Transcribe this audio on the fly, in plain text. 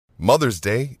Mother's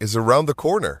Day is around the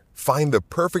corner. Find the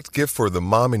perfect gift for the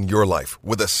mom in your life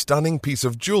with a stunning piece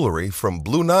of jewelry from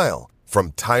Blue Nile.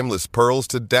 From timeless pearls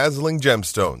to dazzling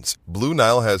gemstones, Blue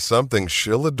Nile has something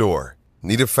she'll adore.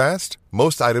 Need it fast?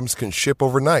 Most items can ship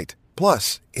overnight.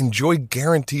 Plus, enjoy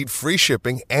guaranteed free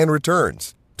shipping and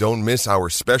returns. Don't miss our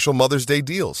special Mother's Day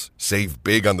deals. Save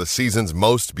big on the season's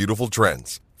most beautiful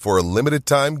trends. For a limited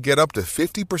time, get up to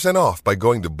 50% off by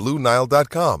going to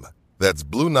BlueNile.com. That's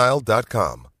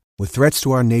BlueNile.com. With threats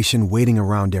to our nation waiting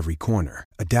around every corner,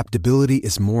 adaptability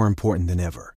is more important than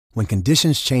ever. When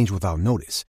conditions change without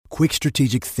notice, quick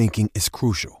strategic thinking is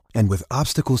crucial. And with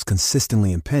obstacles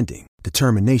consistently impending,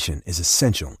 determination is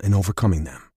essential in overcoming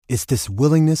them. It's this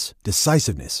willingness,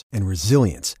 decisiveness, and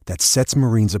resilience that sets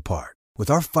Marines apart. With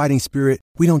our fighting spirit,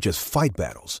 we don't just fight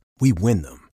battles, we win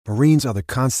them. Marines are the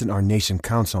constant our nation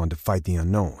counts on to fight the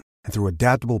unknown. And through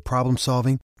adaptable problem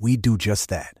solving, we do just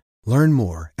that. Learn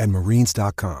more at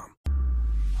marines.com.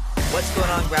 What's going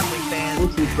on, grappling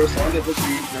fans? First of all, I think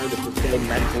you know to prepare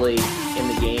mentally in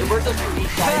the game. We're such a weak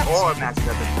side. All our matches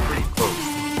have been pretty close.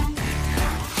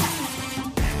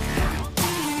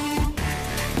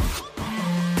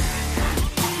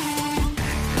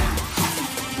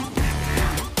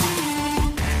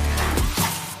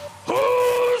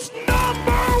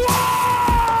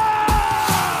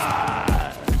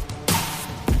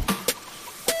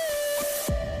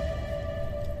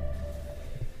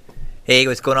 Hey,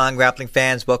 what's going on, grappling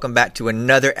fans? Welcome back to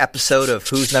another episode of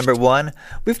Who's Number One.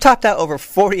 We've topped out over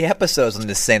 40 episodes on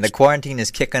this thing. The quarantine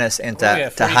is kicking us into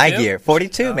high gear.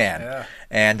 42, man. Yeah.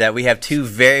 And we have two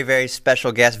very, very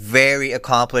special guests, very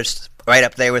accomplished, right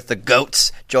up there with the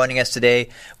GOATs joining us today.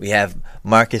 We have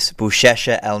Marcus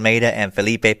Buchecha Almeida and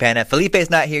Felipe Pena. Felipe's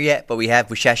not here yet, but we have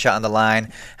Buchecha on the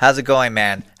line. How's it going,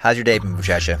 man? How's your day been,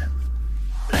 Buchecha?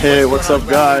 Hey, what's up,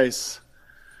 guys?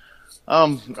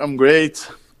 I'm great.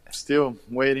 Still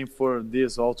waiting for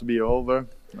this all to be over.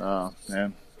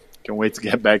 And can't wait to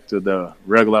get back to the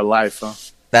regular life.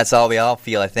 That's all we all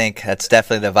feel, I think. That's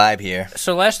definitely the vibe here.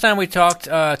 So last time we talked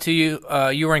to you,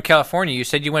 you were in California. You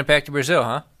said you went back to Brazil,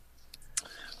 huh?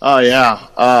 Oh, yeah.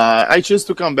 I chose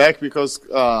to come back because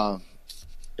I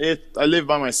live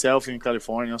by myself in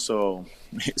California, so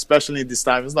especially this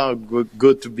time, it's not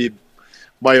good to be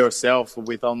by yourself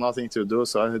without nothing to do.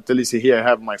 So at least here I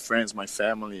have my friends, my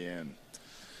family, and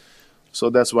so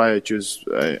that's why I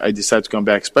decided to come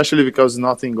back, especially because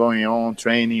nothing going on,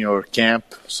 training or camp,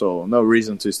 so no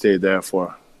reason to stay there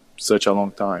for such a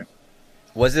long time.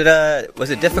 Was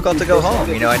it difficult to go home?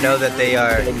 You know, I know that they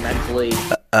are mentally.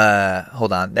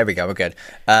 Hold on, there we go, we're good.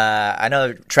 I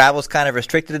know travel's kind of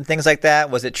restricted and things like that.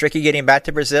 Was it tricky getting back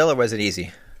to Brazil, or was it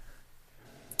easy?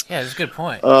 Yeah, that's a good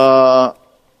point. No,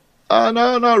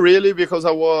 not really, because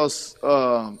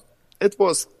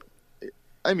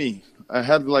I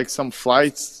had like some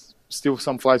flights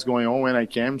going on when I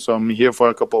came, so I'm here for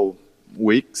a couple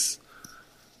weeks.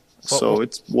 So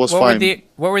it was fine.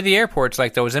 What were the airports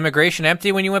like, though? Was immigration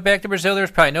empty when you went back to Brazil? There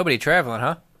was probably nobody traveling,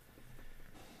 huh?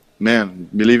 Man,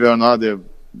 believe it or not, the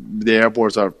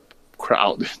airports are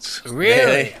crowded.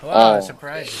 Really? Wow, that's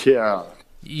surprising. Yeah.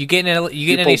 You getting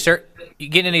any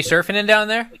surfing in down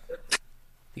there?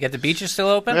 You got the beaches still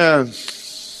open? Yeah.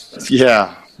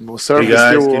 Surfing is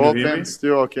still open,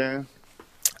 still okay.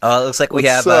 Oh, it looks like we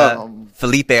have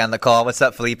Felipe on the call. What's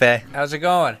up, Felipe? How's it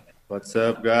going? What's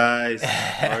up, guys?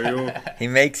 How are you? He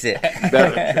makes it.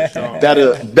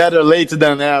 Better late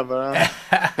than never.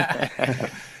 Huh?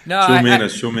 No,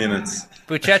 2 minutes.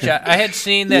 Buchecha, I had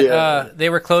seen that they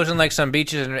were closing like some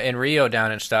beaches in Rio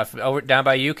down and stuff. Down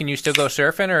by you, can you still go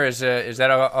surfing, or is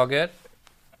that all good?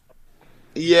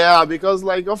 Yeah, because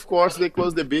like of course they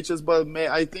close the beaches, but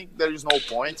I think there is no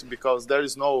point because there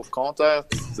is no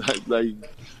contact.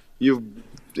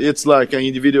 It's like an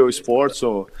individual sport,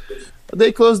 so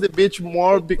they close the beach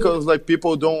more because like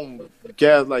people don't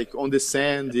get like on the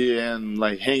sand and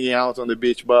like hanging out on the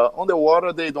beach, but on the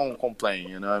water they don't complain.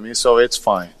 You know what I mean? So it's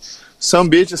fine. Some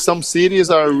beaches, some cities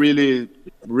are really,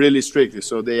 really strict,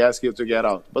 so they ask you to get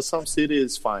out. But some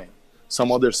cities fine.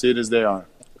 Some other cities they are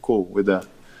cool with that.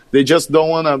 They just don't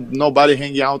want nobody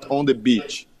hanging out on the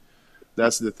beach.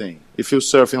 That's the thing. If you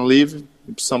surf and leave,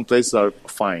 some places are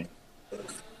fine.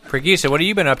 Preguica, what have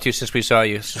you been up to since we saw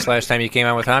you? Since last time you came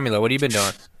out with Hamila, what have you been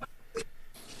doing?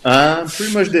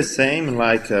 Pretty much the same,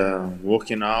 like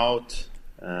working out.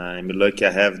 I'm lucky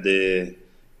I have the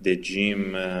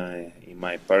gym in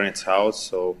my parents' house,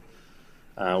 so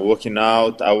working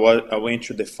out. I went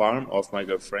to the farm of my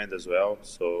girlfriend as well,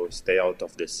 so stay out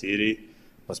of the city.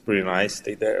 It was pretty nice.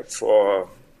 Stay there for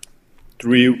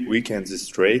 3 weekends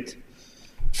straight.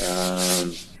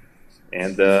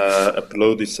 and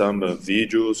uploaded some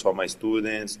videos for my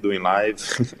students, doing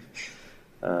live.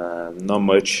 Not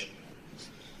much.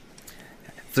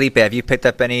 Felipe, have you picked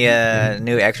up any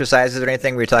new exercises or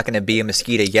anything? We were talking to Bia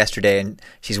Mosquita yesterday, and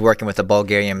she's working with a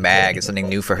Bulgarian bag. It's something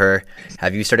new for her.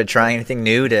 Have you started trying anything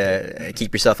new to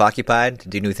keep yourself occupied, to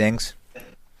do new things?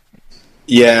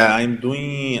 Yeah, I'm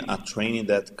doing a training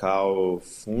that called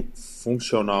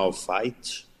functional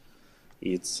fight.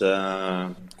 It's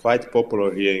quite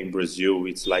popular here in Brazil.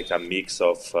 It's like a mix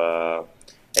of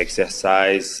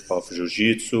exercise of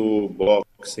jiu-jitsu,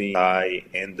 boxing, Thai,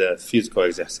 and physical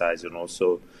exercise,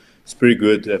 So it's pretty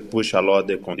good. Push a lot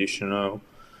the conditioner,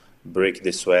 break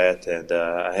the sweat, and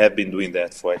I have been doing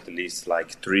that for at least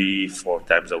like 3-4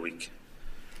 times a week.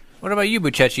 What about you,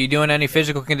 Buchecha? You doing any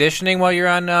physical conditioning while you're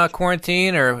on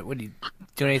quarantine, or what, do you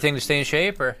do anything to stay in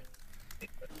shape? Or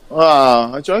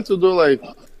I try to do like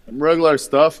regular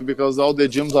stuff because all the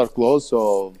gyms are closed.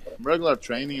 So regular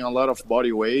training, a lot of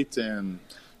body weight, and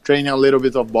training a little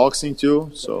bit of boxing too.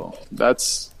 So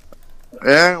that's,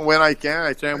 and when I can,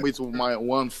 I train with my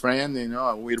one friend.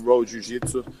 We roll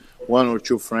jiu-jitsu, 1 or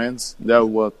 2 friends. That's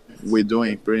what we're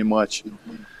doing pretty much.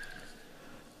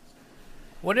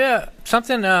 What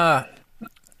something I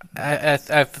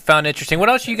found interesting. What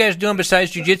else are you guys doing besides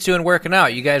jiu-jitsu and working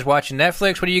out? You guys watching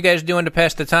Netflix? What are you guys doing to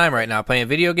pass the time right now? Playing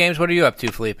video games? What are you up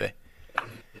to, Felipe?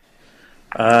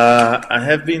 I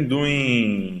have been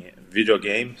doing video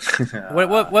game.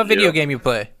 What video game you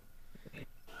play?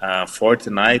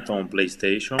 Fortnite on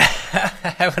PlayStation.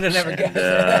 I would have never guessed.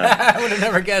 I would have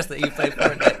never guessed that you played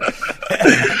Fortnite.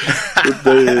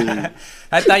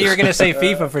 I thought you were going to say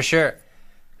FIFA for sure.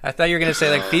 I thought you were going to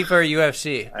say like FIFA or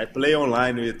UFC. I play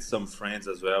online with some friends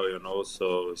as well,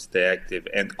 so stay active.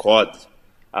 And COD.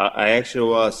 I actually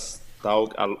was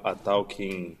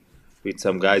talking with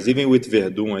some guys, even with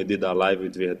Verdun. I did a live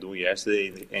with Verdun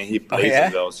yesterday, and he plays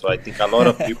as well. So I think a lot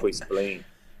of people is playing.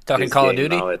 Talking Call of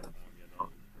Duty?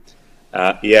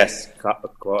 Yes,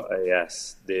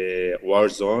 yes, the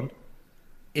Warzone.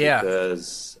 Yeah.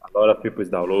 Because a lot of people is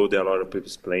downloading, a lot of people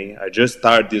is playing. I just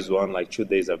started this one like 2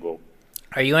 days ago.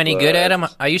 Are you any good at them?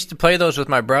 I used to play those with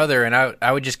my brother, and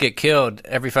I would just get killed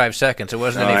every 5 seconds. It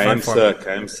wasn't any fun for me.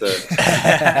 I'm suck.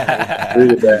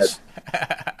 Really bad.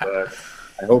 But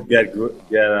I hope get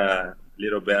a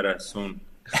little better soon.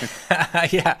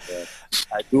 Yeah.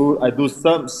 I do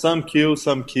some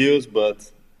kills,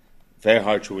 but very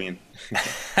hard to win.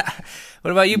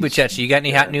 What about you, Buchecha? You got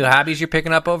any new hobbies you're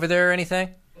picking up over there or anything?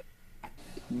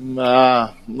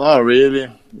 Not really.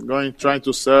 Trying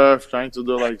to surf, trying to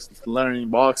do like learning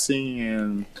boxing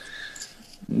and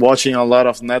watching a lot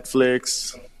of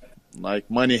Netflix, like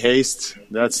Money Heist.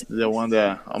 That's the one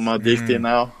that I'm addicted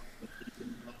now,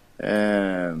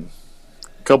 and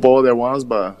a couple other ones,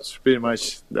 but pretty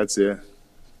much that's it.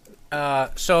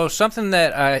 So something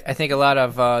that I think a lot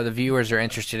of the viewers are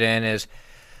interested in is,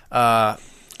 a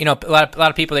lot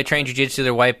of people, they train jiu-jitsu,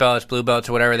 they're white belts, blue belts,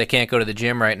 or whatever. They can't go to the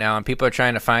gym right now, and people are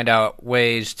trying to find out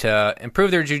ways to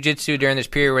improve their jiu-jitsu during this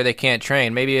period where they can't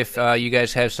train. Maybe if you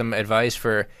guys have some advice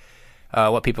for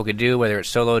what people could do, whether it's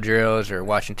solo drills or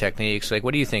watching techniques. Like,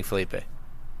 what do you think, Felipe?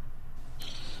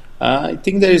 I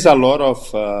think there is a lot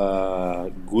of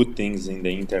good things in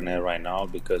the internet right now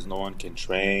because no one can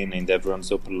train, and everyone's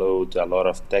upload a lot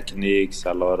of techniques,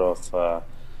 a lot of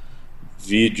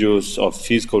videos of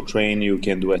physical training you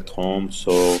can do at home.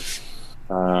 So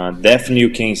definitely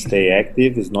you can stay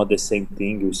active. It's not the same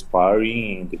thing you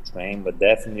sparring in the train, but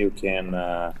definitely you can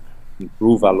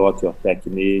improve a lot your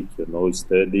technique,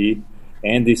 study,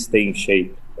 and stay in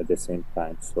shape at the same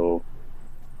time. So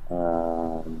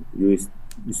you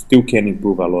still can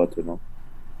improve a lot,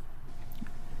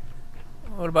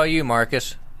 What about you,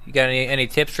 Marcus? You got any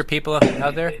tips for people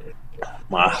out there?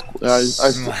 Marcos.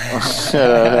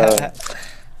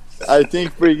 I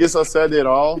think Preguica said it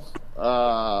all.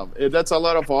 That's a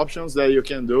lot of options that you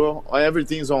can do.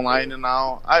 Everything's online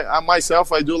now. I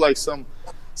myself, I do like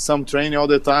some training all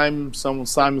the time.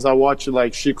 Sometimes I watch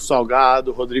like Chico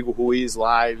Salgado, Rodrigo Ruiz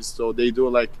lives. So they do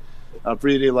like a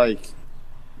pretty like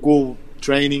cool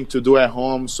training to do at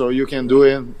home. So you can do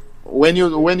it. When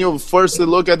you first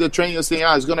look at the training, you think,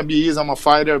 it's gonna be easy, I'm a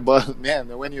fighter. But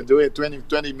man, when you do it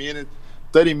 20 minutes,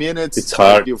 30 minutes, it's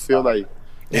hard. You feel like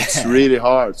it's really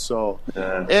hard. So,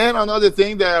 and another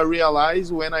thing that I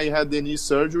realized when I had the knee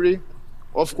surgery,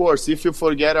 of course, if you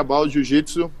forget about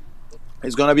jiu-jitsu,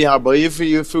 it's gonna be hard. But if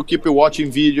you keep watching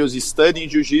videos, studying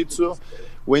jiu-jitsu,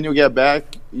 when you get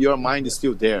back, your mind is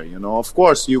still there. Of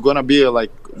course, you're gonna be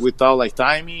like without like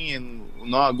timing and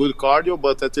not good cardio,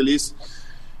 but at least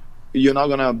you're not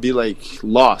gonna be like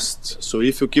lost. So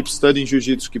if you keep studying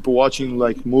jiu-jitsu, keep watching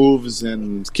like moves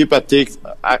and keep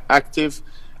active,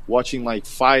 watching like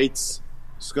fights,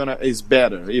 it's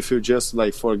better. If you just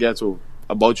like forget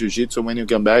about jiu-jitsu, when you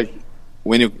get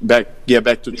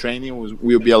back to training,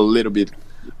 will be a little bit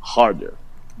harder.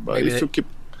 But if you keep,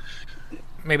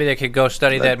 maybe they could go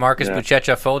study that Marcus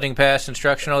Buchecha folding pass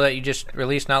instructional that you just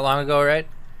released not long ago, right?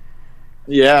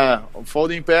 Yeah,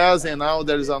 folding pass, and now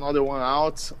there is another one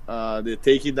out, the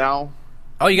takedown.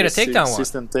 Oh, you got a takedown one?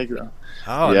 System takedown.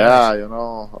 Oh, yeah,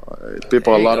 nice.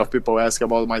 A lot of people ask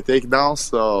about my takedown,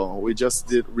 so we just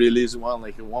did release one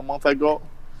like 1 month ago.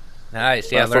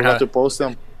 Nice, yeah. I forgot to post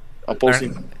them. I'm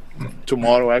posting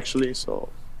tomorrow, actually, so.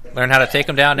 Learn how to take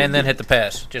them down and then hit the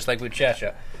pass, just like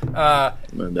Buchecha.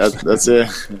 That's it.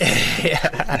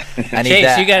 Yeah. I need Chase,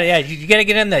 that. you gotta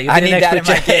get in there. I need that in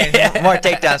my game. More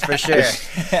takedowns for sure.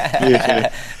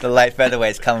 The light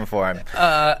featherweight's coming for him.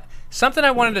 Something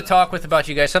I wanted to talk with about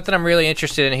you guys, something I'm really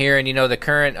interested in hearing, the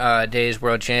current day's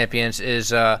world champions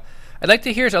is I'd like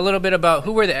to hear a little bit about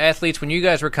who were the athletes when you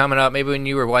guys were coming up, maybe when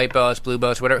you were white belts, blue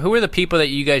belts, whatever. Who were the people that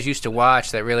you guys used to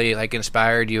watch that really like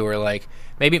inspired you or like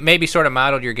maybe sort of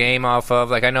modeled your game off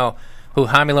of? Like I know who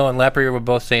Hamilo and Lepre were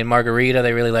both saying Margarita.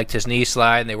 They really liked his knee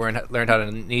slide, and they learned how to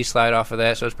knee slide off of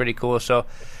that, so it's pretty cool. So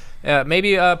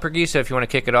maybe Preguica, if you want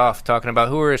to kick it off, talking about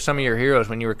who were some of your heroes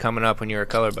when you were coming up when you were a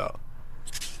color belt.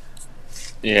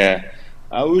 Yeah,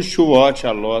 I used to watch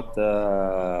a lot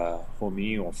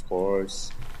Rominho, of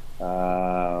course,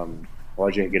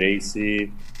 Roger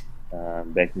Gracie,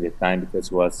 back in the time, because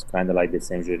it was kind of like the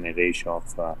same generation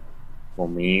of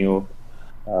Rominho,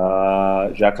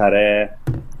 Jacaré,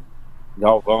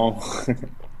 Galvão.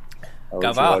 I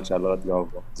used to watch a lot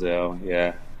Galvão as well,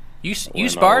 yeah. You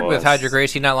sparred with Roger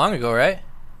Gracie not long ago, right?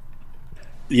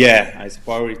 Yeah, I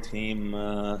sparred with him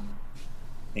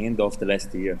end of the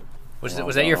last year. Was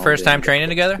that your first time training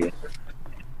together?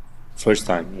 First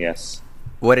time, yes.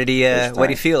 What did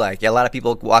he feel like? Yeah, a lot of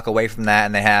people walk away from that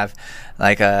and they have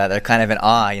like they're kind of in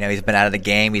awe. He's been out of the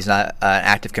game. He's not an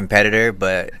active competitor,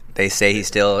 but they say he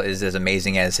still is as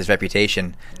amazing as his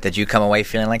reputation. Did you come away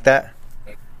feeling like that?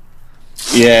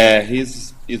 Yeah,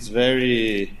 it's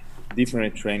very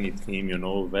different training team.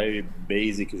 Very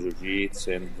basic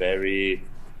jiu-jitsu and very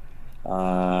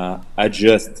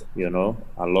adjust. A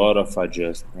lot of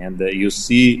adjust, and you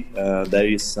see there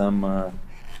is some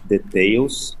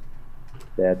details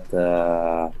that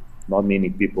not many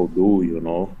people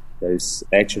do. There's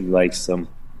actually like some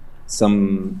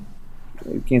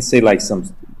you can say like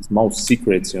some small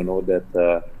secrets,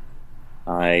 that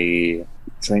I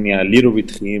training a little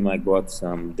with him. I got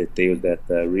some details that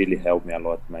really helped me a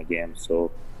lot in my game. So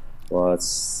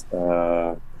was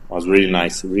really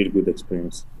nice, really good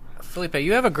experience. Felipe,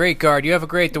 you have a great guard. You have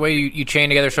the way you chain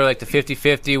together, sort of like the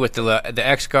 50-50 with the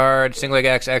X guard, single leg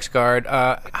X guard.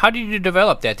 How did you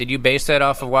develop that? Did you base that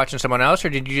off of watching someone else, or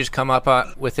did you just come up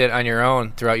with it on your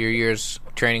own throughout your years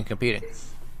training, competing?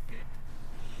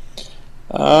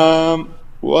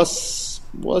 Was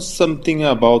something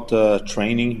about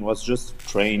training. Was just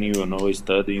training,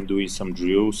 studying, doing some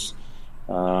drills.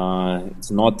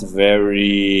 It's not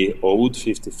very old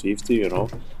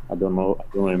 50-50, I don't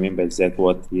remember exactly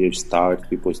what year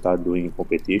people start doing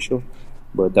competition,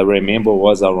 but I remember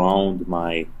was around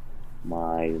my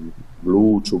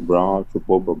blue to brown to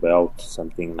purple belt,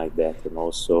 something like that,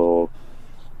 So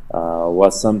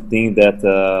was something that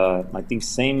I think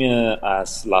same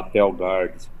as lapel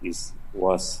guard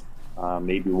was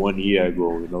maybe 1 year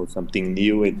ago, something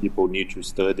new and people need to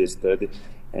study,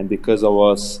 and because I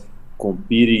was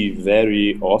competing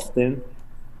very often,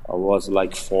 I was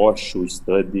like forced to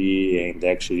study and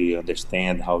actually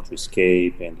understand how to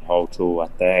escape and how to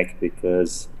attack,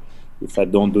 because if I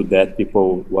don't do that,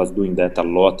 people was doing that a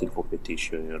lot in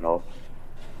competition,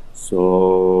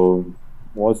 So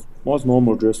was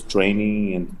normal, just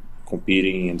training and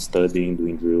competing and studying,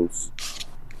 doing drills.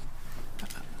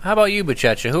 How about you,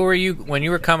 Buchecha? Who were you when you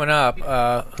were coming up?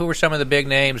 Who were some of the big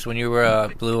names when you were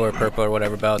blue or purple or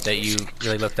whatever belt that you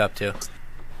really looked up to?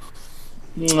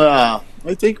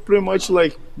 I think pretty much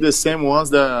like the same ones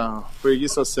that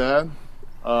Preguica said.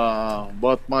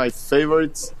 But my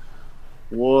favorites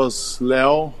was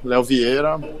Leo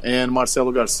Vieira and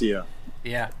Marcelo Garcia.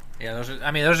 Yeah. Those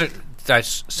are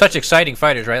such exciting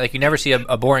fighters, right? Like you never see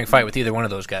a boring fight with either one of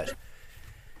those guys.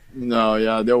 No,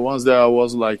 yeah, the ones that I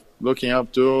was like looking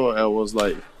up to, I was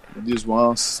like these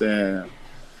ones, and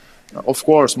of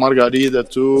course Margarita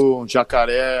too,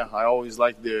 Jacaré. I always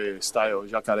liked the style,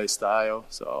 Jacaré style,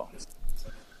 so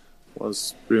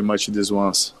was pretty much these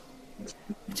ones.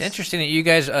 It's interesting that you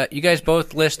guys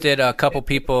both listed a couple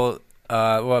people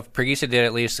well, Preguica did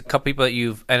at least, a couple people that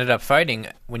you've ended up fighting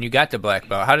when you got to black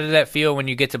belt. How did that feel when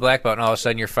you get to black belt and all of a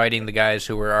sudden you're fighting the guys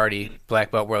who were already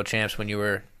black belt world champs when you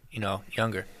were,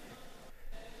 younger?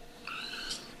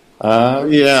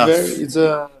 Yeah. It's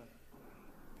a...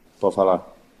 Pode falar.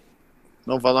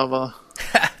 Não, vai lá.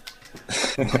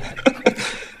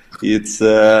 It's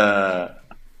a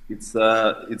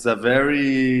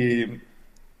very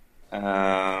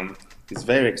it's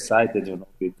very excited,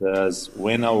 because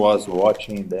when I was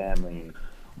watching them in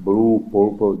blue,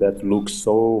 purple, that looks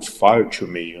so far to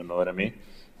me, you know what I mean?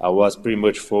 I was pretty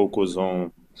much focused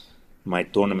on my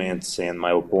tournaments and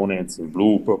my opponents in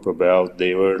blue, purple belt.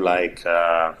 They were like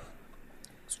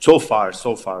so far.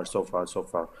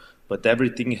 But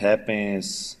everything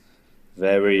happens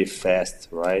very fast,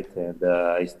 right? And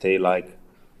I stay like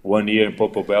 1 year in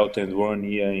purple belt and 1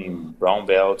 year in brown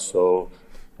belt. So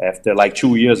after like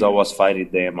 2 years, I was fighting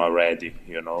them already,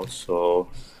 So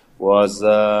was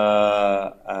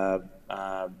a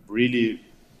really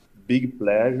big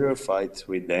pleasure fight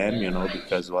with them,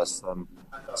 because it was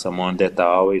someone that I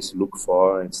always look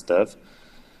for and stuff.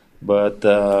 But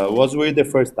was really the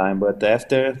first time. But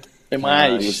after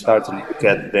you start to look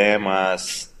at them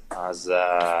as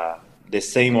the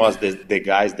same as the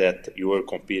guys that you were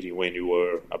competing when you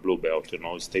were a blue belt,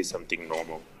 stay something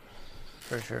normal.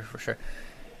 For sure.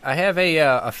 I have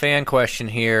a fan question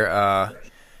here.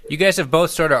 You guys have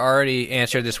both sort of already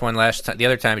answered this one the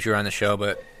other times you were on the show,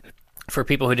 but for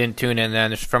people who didn't tune in,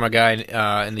 then it's from a guy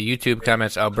in the YouTube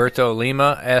comments. Alberto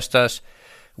Lima asked us,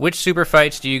 which super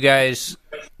fights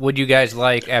would you guys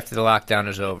like after the lockdown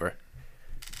is over?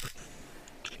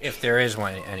 If there is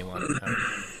anyone.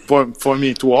 For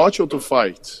me to watch or to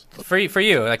fight? For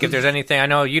you, like if there's anything. I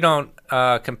know you don't.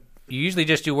 You usually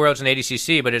just do Worlds and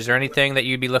ADCC, but is there anything that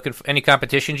you'd be looking for? Any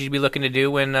competitions you'd be looking to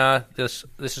do when this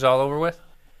is all over with?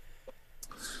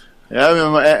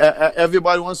 Yeah,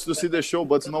 everybody wants to see the show,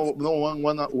 but no one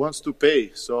wants to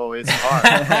pay, so it's hard.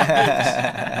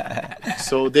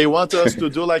 So they want us to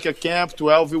do like a camp,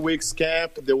 12 weeks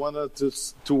camp. They want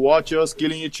us to watch us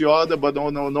killing each other, but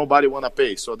nobody want to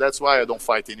pay. So that's why I don't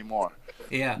fight anymore.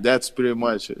 Yeah, that's pretty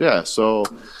much So,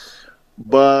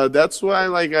 but that's why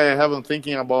I haven't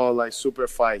thinking about like super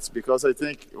fights, because I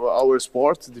think our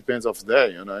sport depends off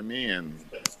that. You know what I mean? And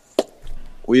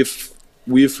if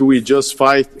we just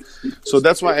fight, so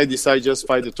that's why I decide just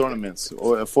fight the tournaments.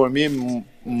 For me,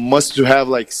 must to have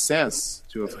like sense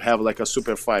to have like a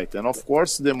super fight, and of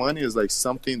course the money is like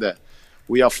something that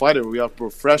we are fighters, we are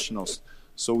professionals,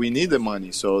 so we need the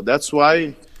money. So that's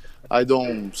why I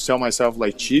don't sell myself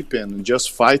like cheap and just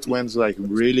fight when it's like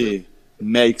really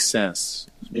makes sense.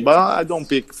 But I don't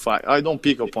pick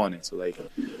opponents like.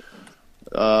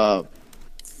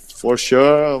 For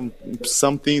sure,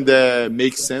 something that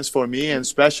makes sense for me, and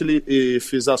especially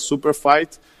if it's a super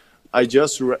fight, I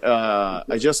just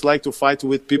like to fight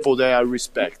with people that I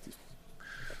respect.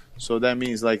 So that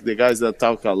means like the guys that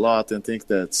talk a lot and think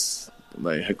that's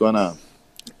like gonna.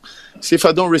 See, if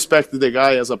I don't respect the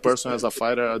guy as a person, as a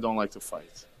fighter, I don't like to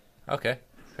fight. Okay,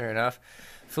 fair enough.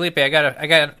 Felipe, I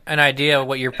got an idea of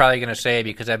what you're probably going to say,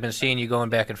 because I've been seeing you going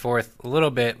back and forth a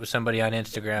little bit with somebody on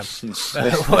Instagram.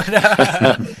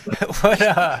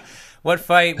 What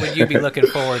fight would you be looking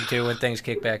forward to when things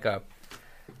kick back up?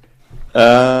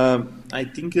 I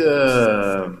think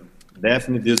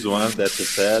definitely this one that you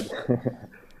said.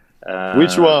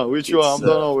 Which one? I don't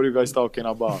know what you guys talking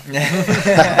about.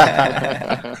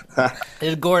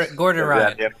 It's Gordon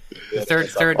Ryan. The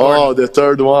third. Oh, the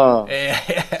third one.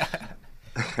 Yeah.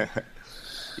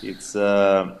 It's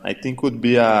I think would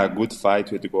be a good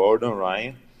fight with Gordon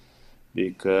Ryan,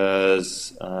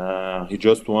 because he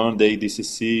just won the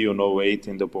ADCC, weight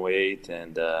and double weight,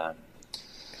 and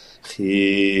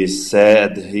he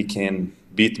said he can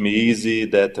beat me easy.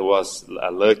 That was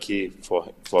lucky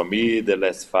for me the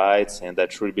last fights, and I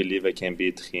truly believe I can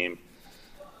beat him.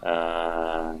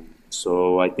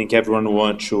 So I think everyone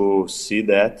wants to see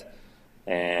that,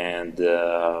 and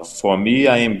for me,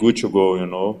 I am good to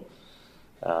go.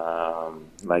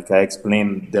 Like I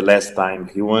explained the last time,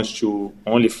 he wants to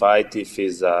only fight if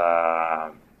it's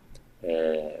a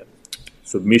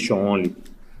submission only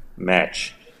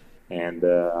match, and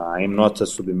I am not a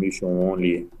submission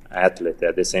only athlete.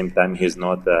 At the same time, he's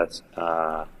not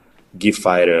a gi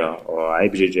fighter or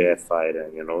IBJJF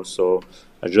fighter, So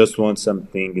I just want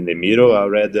something in the middle. I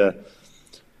rather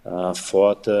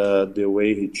fought the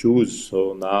way he chose,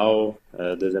 so now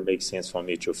doesn't make sense for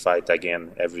me to fight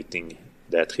again everything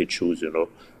that he choose.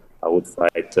 I would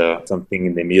fight something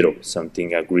in the middle,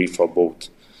 something agree for both.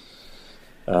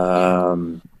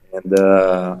 And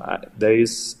there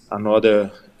is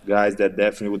another guys that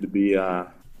definitely would be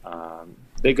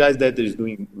The guys that is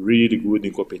doing really good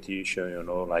in competition,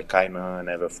 like Kainan,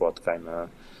 never fought Kainan.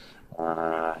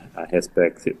 I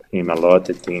respect him a lot.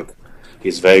 I think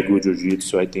he's very good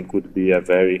jiu-jitsu. I think would be a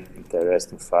very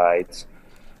interesting fight.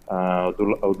 I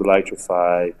would like to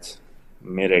fight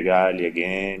Meregali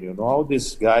again. All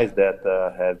these guys that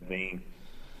have been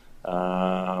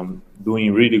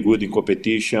doing really good in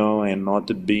competition and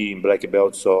not being black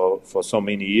belts for so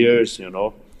many years.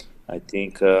 I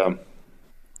think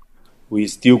we're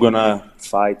still gonna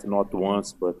fight not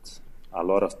once but a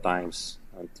lot of times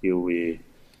until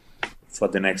for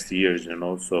the next years.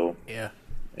 So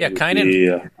Kainan be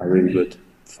a really good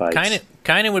fight.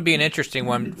 Kainan would be an interesting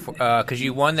one because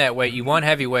you won that weight. You won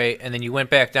heavyweight, and then you went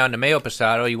back down to Mayo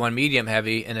Pasado. You won medium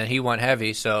heavy, and then he won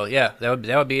heavy. So that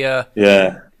would be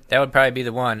that would probably be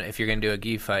the one if you're going to do a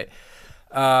gi fight.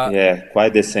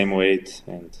 Quite the same weight.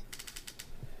 And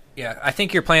I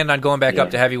think you're planning on going back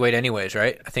up to heavyweight anyways,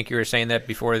 right? I think you were saying that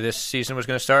before this season was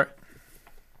going to start.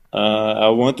 I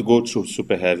want to go to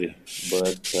super heavy,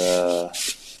 but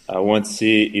I want to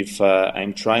see if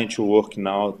I'm trying to work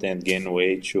out and gain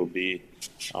weight to be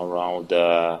around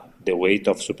the weight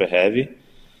of super heavy,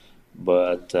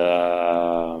 but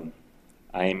I'm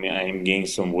gaining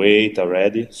some weight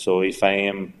already. So if I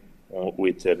am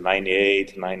with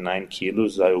 98, 99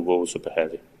 kilos, I will go super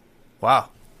heavy. Wow.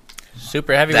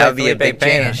 Super heavy. That would be a big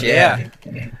change, yeah.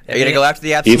 Are you going to go after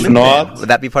the absolute? If not, would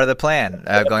that be part of the plan,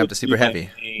 going up to super heavy?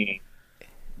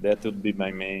 That would be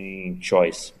my main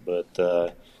choice.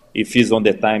 But if it's on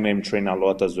the time, I'm training a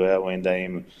lot as well, and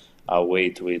I'm a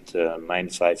weight with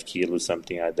 95 kilos,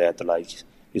 something like that. Like,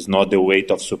 it's not the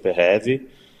weight of super heavy.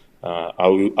 I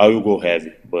will go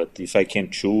heavy. But if I can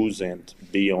choose and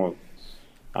be on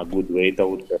a good weight, I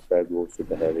would prefer to go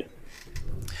super heavy.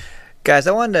 Guys,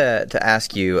 I wanted to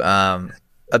ask you,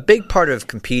 a big part of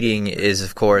competing is,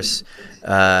 of course,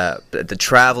 the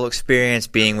travel experience,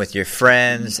 being with your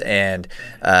friends, and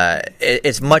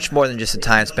it's much more than just the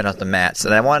time spent on the mats.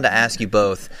 And I wanted to ask you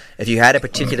both if you had a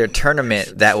particular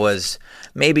tournament that was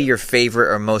maybe your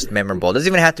favorite or most memorable. It doesn't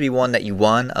even have to be one that you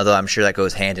won, although I'm sure that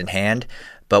goes hand in hand.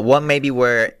 But one maybe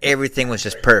where everything was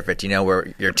just perfect,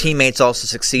 where your teammates also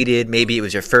succeeded. Maybe it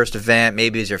was your first event.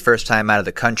 Maybe it was your first time out of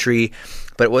the country.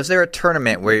 But was there a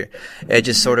tournament where it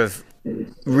just sort of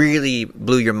really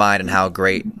blew your mind and how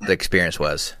great the experience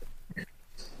was?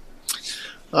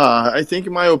 I think,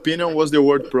 in my opinion, was the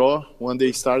World Pro when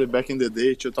they started back in the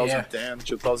day, 2010,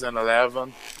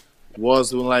 2011.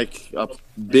 Was like a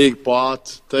big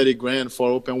pot, 30 grand for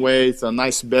open weight, a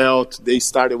nice belt. They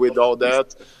started with all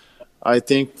that. I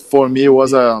think for me it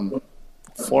was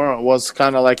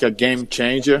kind of like a game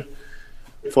changer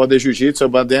for the jiu-jitsu,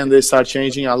 but then they start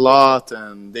changing a lot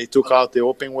and they took out the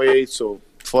open weight. So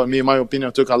for me, in my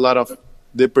opinion, took a lot of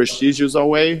the prestigious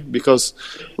away, because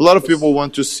a lot of people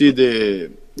want to see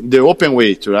the open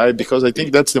weight, right? Because I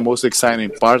think that's the most exciting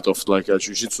part of like a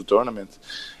jiu-jitsu tournament.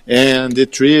 And the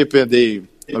trip, I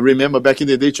remember back in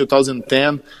the day,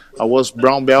 2010, I was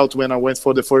brown belt when I went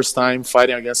for the first time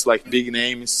fighting against like big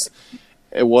names.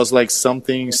 It was like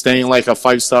something, staying like a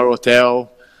 5-star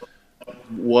hotel,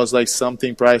 was like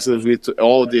something priceless with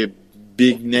all the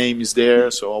big names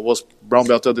there. So I was brown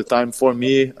belt at the time. For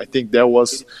me, I think that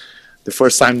was the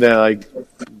first time that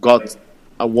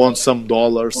I won some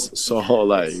dollars. So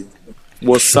like,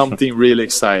 was something really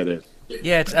exciting.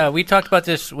 Yeah, it's, we talked about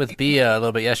this with Bia a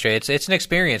little bit yesterday. It's an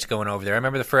experience going over there. I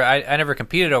remember I never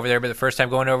competed over there, but the first time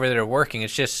going over there working,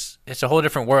 it's a whole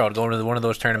different world going to one of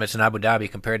those tournaments in Abu Dhabi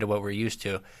compared to what we're used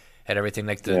to. At everything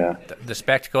like the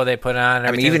spectacle they put on.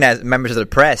 I mean, even as members of the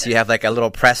press, you have like a little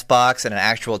press box and an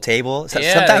actual table.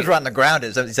 Sometimes we're on the ground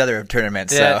at some of these other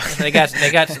tournaments. Yeah, so. they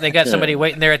got somebody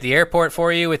waiting there at the airport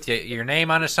for you with your name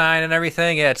on a sign and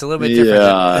everything. Yeah, it's a little bit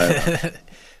different.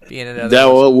 Yeah.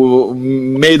 That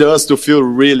made us to feel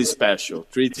really special,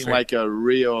 treating like a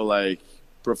real like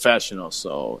professional.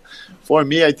 So for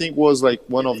me, I think was like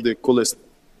one of the coolest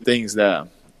things that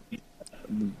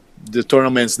the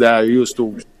tournaments that I used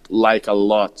to like a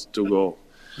lot to go.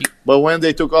 But when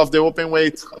they took off the open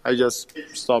weight, I just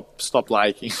stopped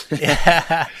liking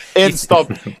and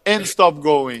stopped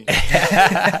going.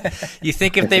 You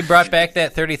think if they brought back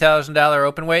that $30,000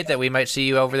 open weight that we might see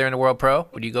you over there in the World Pro,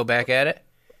 would you go back at it?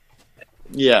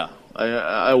 Yeah,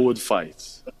 I would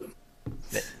fight.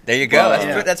 There you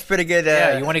go. That's pretty good.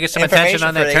 You want to get some attention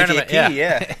on that tournament? ATP,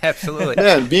 yeah, absolutely.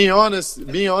 Yeah, being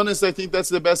honest, I think that's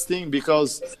the best thing,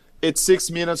 because it's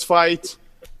 6 minutes fight.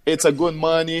 It's a good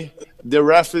money. The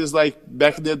ref is like,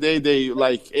 back in the day, they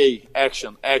like, hey,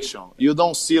 action. You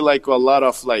don't see like a lot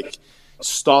of like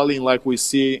stalling like we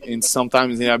see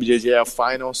sometimes in IBJJF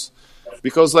finals.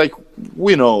 because like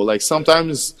we know, like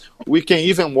sometimes we can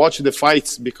even watch the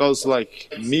fights because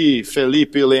like me,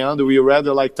 Felipe, Leandro, we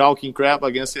rather like talking crap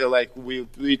against like with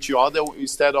each other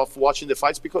instead of watching the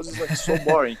fights because it's like so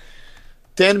boring.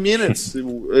 10 minutes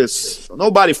is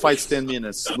nobody fights 10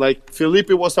 minutes. Like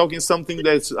Felipe was talking something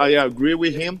that I agree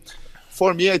with him.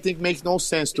 For me, I think makes no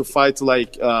sense to fight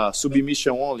like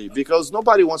submission only because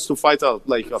nobody wants to fight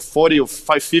like a 40 or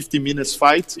 50 minutes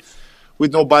fight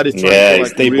with nobody trying to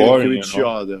like really boring, kill each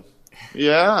other.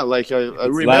 Yeah, like I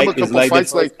remember a couple like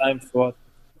fights like.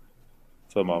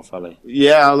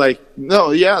 Yeah, like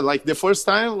no, yeah, like the first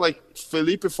time, like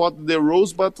Felipe fought the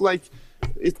Rose, but like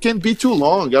it can be too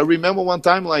long. I remember one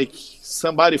time like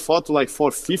somebody fought like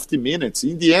for 50 minutes.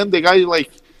 In the end, the guy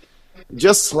like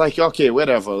just like okay,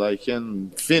 whatever, like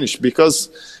and finish because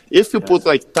if you put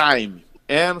like time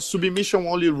and submission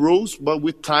only rules, but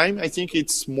with time, I think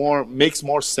it's makes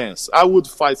more sense. I would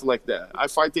fight like that. I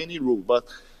fight any rule, but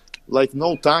like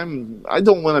no time. I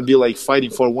don't want to be like fighting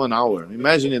for 1 hour.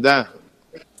 Imagine that.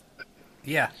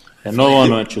 Yeah. And no one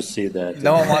wants to see that.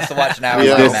 No one wants to watch an hour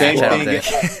Yeah. long The same match. I thing. don't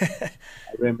think.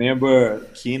 I remember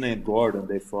Keenan and Gordon.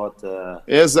 They fought.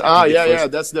 That's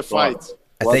the fight.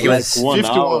 I think it was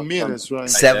 51 minutes, right?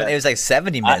 It was like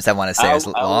 70 minutes. I want to say it was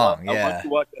long. I Yeah. want to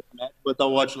watch that match, but I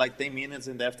watched like 10 minutes,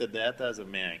 and after that, I was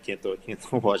man, I can't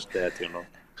watch that.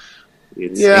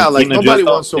 Yeah, like Keenan nobody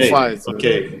just, wants to fight.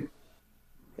 Okay.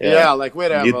 Yeah, like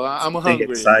whatever. I'm hungry.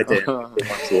 Excited.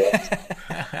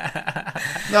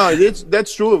 No,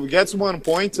 that's true. Gets 1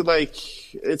 point. Like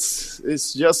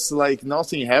it's just like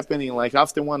nothing happening. Like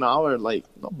after 1 hour, like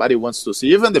nobody wants to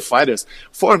see. Even the fighters.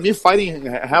 For me, fighting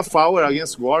half hour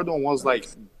against Gordon was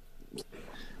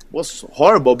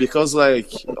horrible because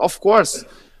like of course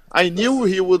I knew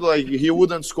he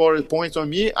wouldn't score points on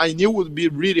me. I knew it would be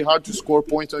really hard to score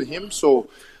points on him. So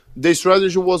the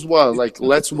strategy was what? Like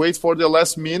let's wait for the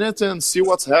last minute and see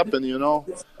what's happening.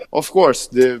 Of course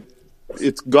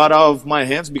it got out of my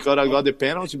hands because I got the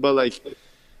penalty, but like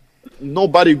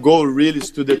nobody go really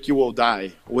to the kill or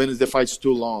die when the fight's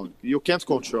too long. You can't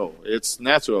control. It's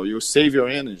natural. You save your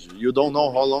energy. You don't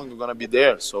know how long you're gonna be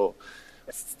there. So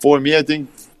for me, I think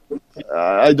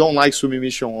I don't like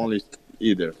submission only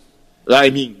either.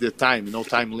 I mean the time, no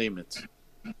time limit.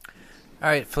 All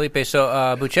right, Felipe. So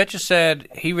Buchecha said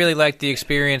he really liked the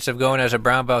experience of going as a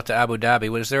brown belt to Abu Dhabi.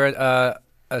 Was there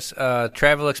a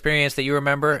travel experience that you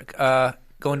remember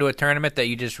going to a tournament that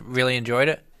you just really enjoyed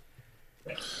it?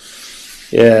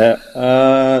 Yeah,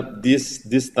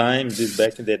 this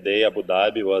back in the day, Abu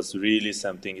Dhabi was really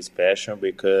something special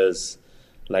because,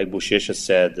 like Buchecha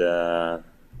said,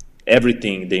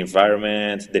 everything, the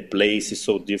environment, the place is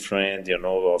so different,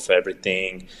 of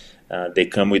everything. They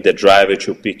come with the driver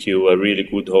to pick you a really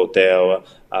good hotel,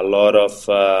 a lot of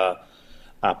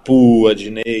a pool, a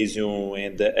gymnasium,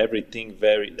 and everything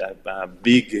very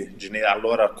big, a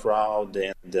lot of crowd,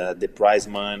 and the prize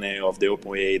money of the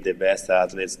open weight, the best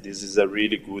athletes. This is a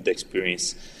really good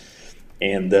experience,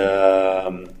 and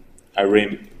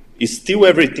it's still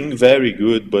everything very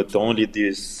good, but only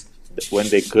this when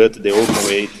they cut the open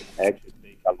weight, actually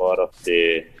take a lot of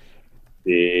the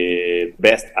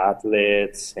best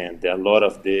athletes and a lot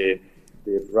of the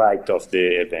right of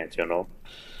the event,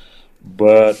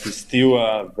 But it's still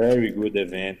a very good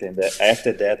event. And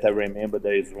after that, I remember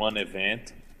there is one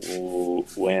event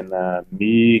when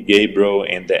me, Gabriel,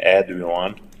 and the Edwin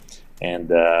won.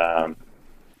 And I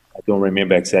don't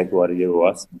remember exactly what year it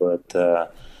was, but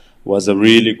was a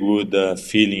really good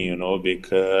feeling,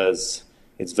 because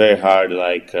it's very hard,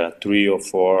 like 3 or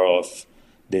 4 of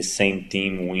the same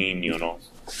team win,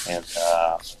 And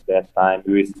that time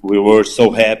we were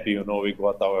so happy, we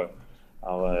got our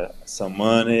some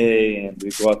money and we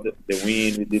got the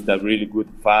win. We did a really good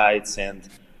fights and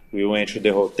we went to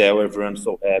the hotel. Everyone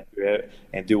so happy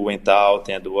and we went out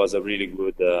and it was a really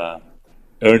good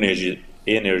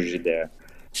energy there.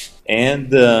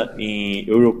 And in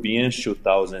Europeans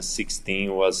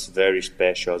 2016 was very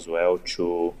special as well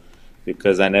too,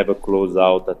 because I never closed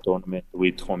out a tournament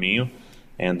with Rominho.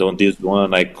 And on this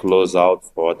one, I closed out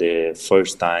for the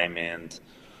first time and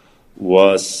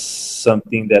was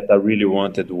something that I really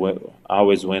wanted.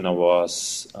 Always when I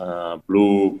was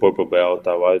blue, purple belt,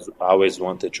 I always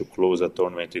wanted to close a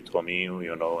tournament with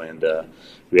Rominho, and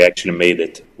we actually made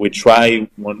it. We tried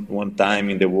one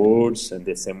time in the Worlds and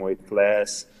the same weight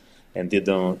class and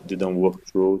didn't work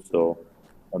through. So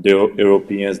the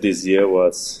Europeans this year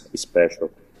was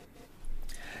special.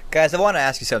 Guys, I want to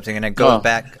ask you something, and it goes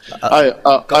back. I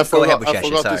forgot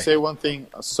Buchecha, to say one thing.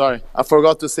 Sorry, I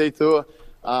forgot to say too.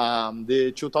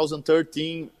 The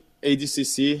 2013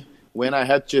 ADCC, when I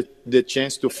had the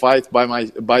chance to fight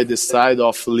by the side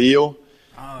of Leo,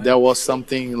 That was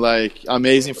something like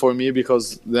amazing for me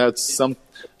because that's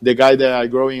the guy that I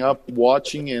growing up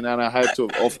watching, and then I had to,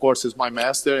 of course, is my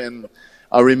master, and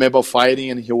I remember fighting,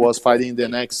 and he was fighting in the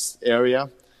next area.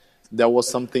 That was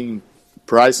something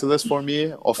priceless for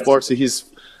me. Of course, his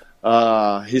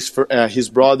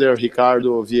brother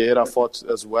Ricardo Vieira fought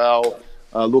as well.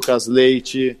 Lucas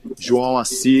Leite, João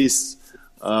Assis,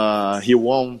 he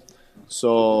won.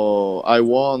 So I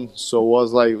won. So it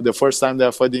was like the first time that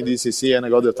I fought in DCC and I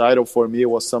got the title. For me,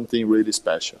 was something really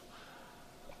special.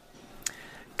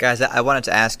 Guys, I wanted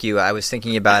to ask you, I was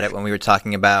thinking about it when we were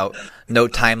talking about no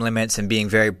time limits and being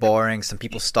very boring, some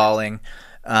people stalling.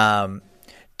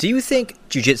 Do you think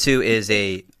jiu-jitsu is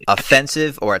a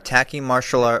offensive or attacking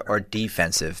martial art or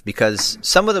defensive? Because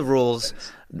some of the rules,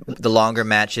 the longer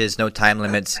matches, no time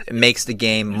limits, it makes the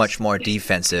game much more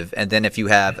defensive. And then if you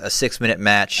have a 6-minute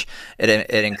match, it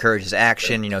encourages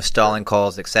action, stalling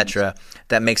calls, etc.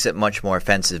 That makes it much more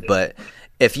offensive. But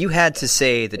if you had to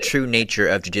say the true nature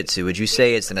of jiu-jitsu, would you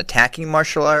say it's an attacking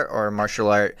martial art or a martial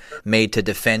art made to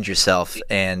defend yourself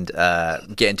and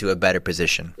get into a better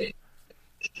position?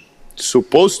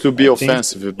 Supposed to be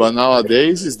offensive, but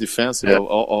nowadays it's defensive.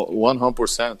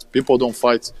 100%. People don't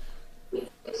fight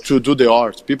to do the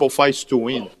art. People fight to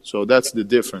win. So that's the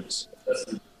difference.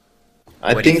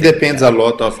 I think it depends a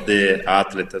lot of the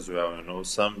athlete as well.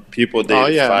 Some people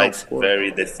fight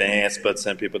very defense, but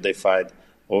some people they fight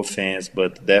offense.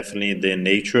 But definitely the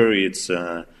nature it's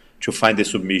to find the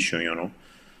submission.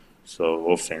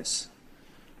 So offense.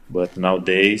 But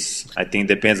nowadays, I think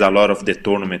depends a lot of the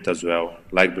tournament as well.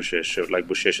 Like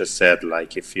Buchecha said,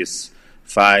 like if it's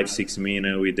 5-6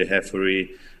 minutes with the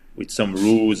referee, with some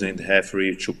rules and the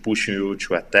referee to push you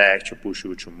to attack, to push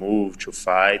you to move, to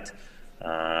fight,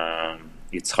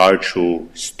 it's hard to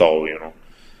stall, All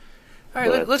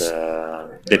right,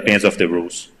 but depends of the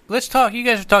rules. Let's talk. You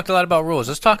guys have talked a lot about rules.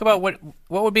 Let's talk about what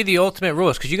would be the ultimate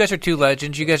rules, because you guys are two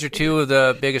legends. You guys are two of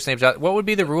the biggest names out. What would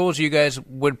be the rules you guys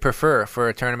would prefer for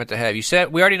a tournament to have? You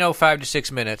said we already know 5 to 6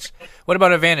 minutes. What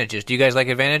about advantages? Do you guys like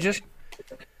advantages?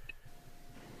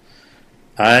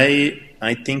 I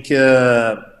think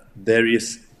there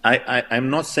is. I'm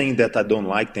not saying that I don't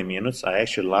like 10 minutes. I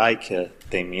actually like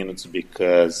 10 minutes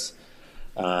because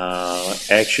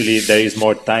actually there is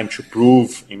more time to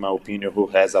prove, in my opinion, who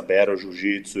has a better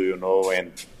jiu-jitsu,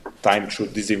 and time to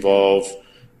disinvolve,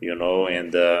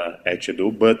 and actually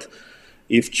do. But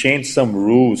if change some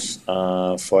rules,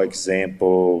 for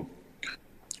example,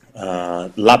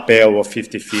 lapel or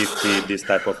 50-50, this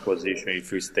type of position,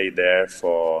 if you stay there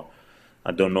for,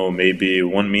 I don't know, maybe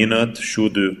 1 minute,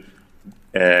 should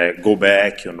go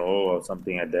back, or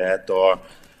something like that, or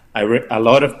a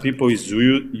lot of people is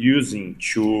using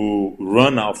to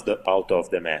run out of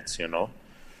the mats,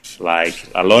 Like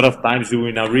a lot of times you're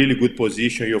in a really good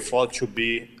position, you fall to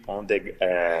be on the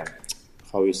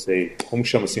how you say, como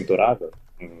chama cinturada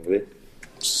em inglês?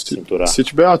 Cinturada.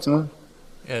 Seat belt, né?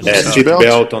 Seat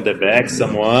belt on the back,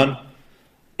 someone,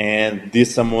 and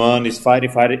this someone is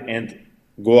fighting, and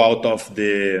go out of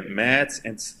the mats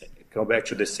and come back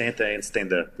to the center and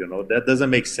stand up. That doesn't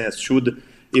make sense.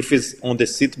 If it's on the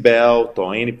seat belt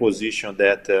or any position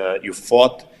that you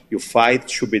fight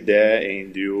should be there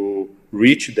and you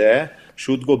reach there,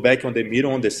 should go back on the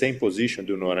middle on the same position,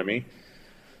 do you know what I mean?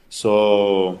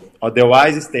 So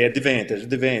otherwise it's the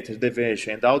advantage.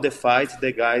 And all the fights,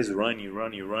 the guys running,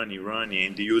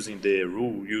 and using the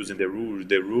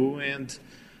rule, and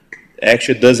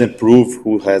actually doesn't prove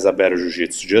who has a better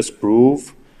jiu-jitsu, just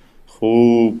prove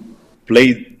who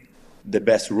played the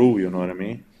best rule, you know what I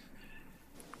mean?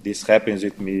 This happens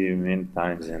with me many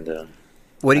times, and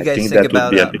what do you guys think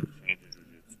about?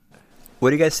 What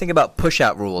do you guys think about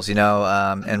push-out rules?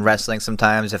 In wrestling,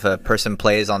 sometimes if a person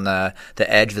plays on the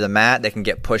edge of the mat, they can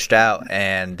get pushed out,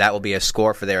 and that will be a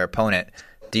score for their opponent.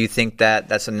 Do you think that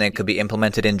that's something that could be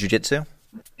implemented in jiu-jitsu?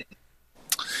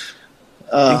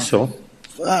 I think so.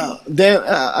 Then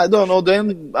I don't know.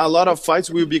 Then a lot of fights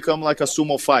will become like a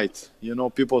sumo fight.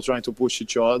 People trying to push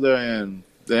each other, and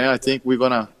then I think we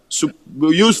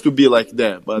used to be like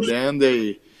that, but then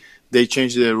they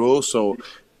changed the rules. So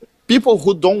people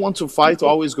who don't want to fight are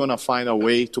always gonna find a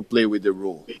way to play with the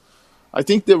rule. I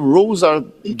think the rules are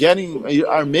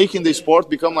making the sport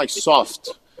become like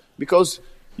soft, because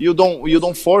you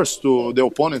don't force the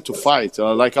opponent to fight.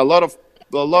 Like a lot of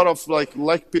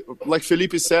like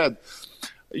Felipe said,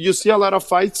 you see a lot of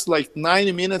fights like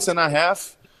 90 minutes and a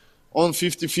half on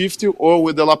 50-50 or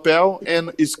with the lapel,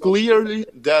 and it's clearly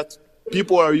that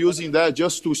people are using that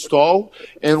just to stall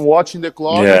and watching the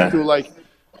clock to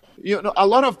a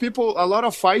lot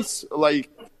of fights like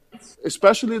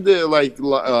especially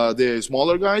the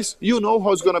smaller guys, you know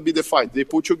how it's gonna be the fight. They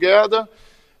put together,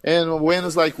 and when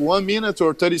it's like 1 minute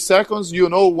or 30 seconds, you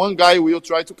know one guy will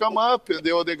try to come up, and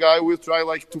the other guy will try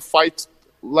like to fight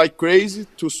like crazy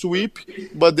to sweep,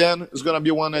 but then it's gonna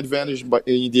be one advantage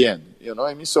in the end. You know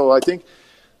what I mean? So I think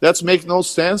that's make no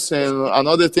sense. And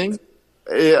another thing,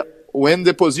 when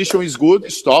the position is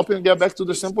good, stop and get back to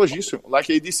the same position, like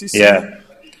ADCC. Yeah.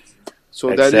 So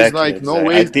exactly, that is like no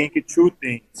way. I think two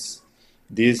things.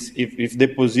 This, if the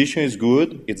position is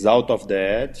good, it's out of the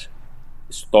edge.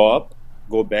 Stop,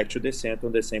 go back to the center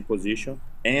on the same position,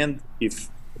 and if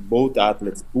both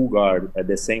athletes pull guard at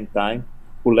the same time,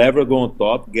 whoever go on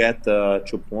top get 2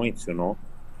 points. You know,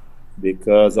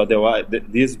 because otherwise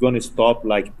this is going to stop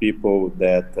like people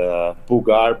that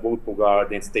both pull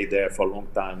guard, and stay there for a long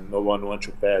time. No one wants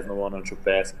to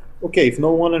pass. Okay, if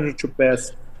no one wants to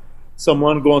pass,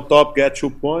 someone go on top, get 2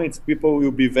 points, people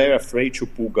will be very afraid to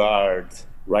pull guard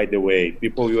right away.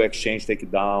 People will exchange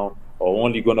takedown or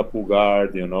only gonna pull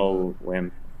guard, you know,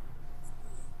 when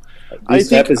this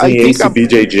happens in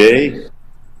ACBJJ,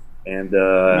 and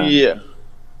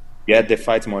get the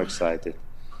fights more excited.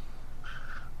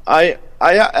 About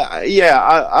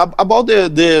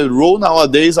the rule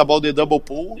nowadays about the double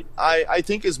pull, I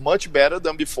think it's much better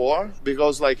than before,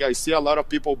 because like I see a lot of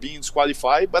people being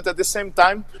disqualified, but at the same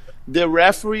time, the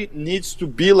referee needs to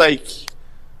be like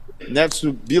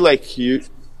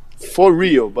for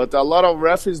real. But a lot of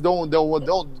referees don't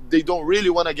really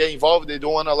want to get involved. They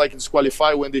don't want to like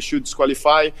disqualify when they should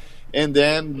disqualify, and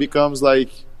then becomes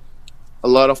like a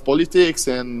lot of politics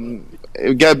and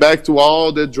get back to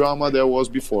all the drama there was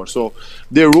before. So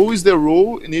the rule is the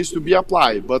rule; it needs to be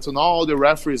applied. But not all the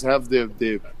referees have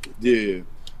the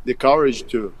courage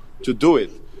to do it.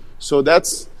 So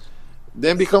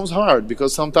then becomes hard,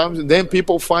 because sometimes then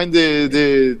people find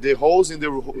the holes in the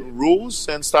rules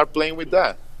and start playing with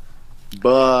that.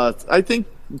 But I think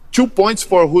 2 points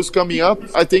for who's coming up.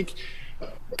 I think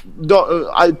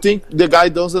the guy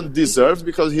doesn't deserve,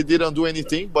 because he didn't do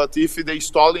anything. But if they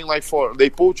stalling they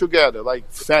pull together like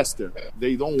faster,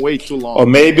 they don't wait too long. Or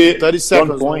maybe 30 seconds.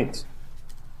 1 point.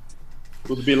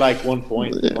 Could be like 1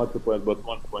 point, not 2 points, but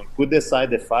 1 point. Could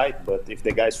decide the fight, but if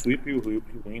the guy sweep you, he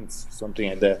wins. Something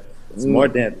like that. It's more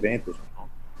than advantage.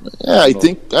 Yeah, I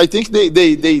think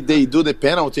they do the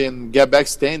penalty and get back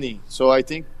standing. So I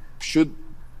think should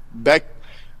back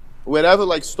wherever,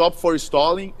 like stop for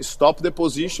stalling, stop the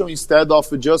position, instead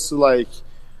of just like,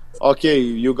 okay,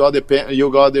 you got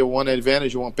the one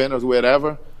advantage, one penalty,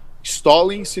 wherever.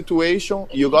 Stalling situation,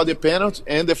 you got the penalty,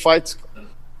 and the fight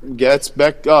gets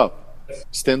back up.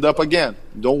 Stand up again.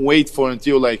 Don't wait for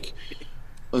until like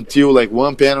 1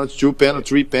 penalty, 2 penalty,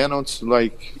 3 penalties.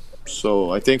 Like,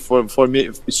 so I think for me,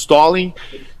 stalling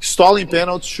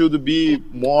penalties should be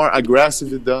more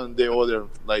aggressive than the other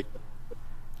like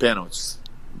penalties.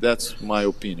 That's my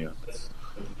opinion.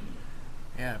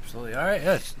 Yeah, absolutely. All right,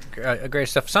 that's great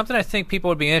stuff. Something I think people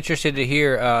would be interested to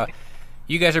hear.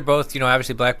 You guys are both,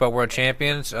 obviously black belt world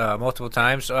champions multiple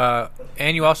times,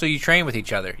 and you train with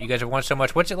each other. You guys have won so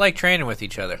much. What's it like training with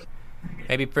each other?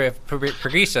 Maybe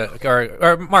Preguica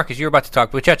or Marcus, you were about to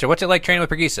talk. Buchecha, what's it like training with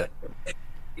Preguica?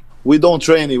 We don't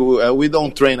train. We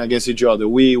don't train against each other.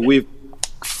 We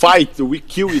fight. We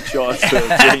kill each other.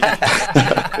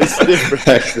 It's different.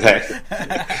 Exactly.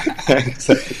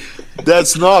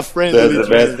 That's not friendly. That's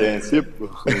the best answer.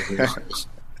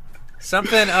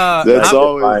 Something. That's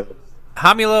always.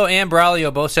 Hamilo and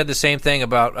Braulio both said the same thing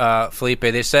about Felipe.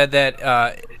 They said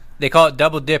that they call it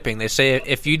double dipping. They say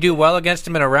if you do well against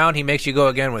him in a round, he makes you go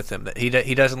again with him. That he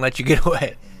doesn't let you get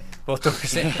away. Both of them are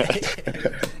saying.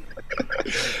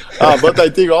 But I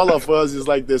think all of us is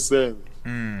like the same.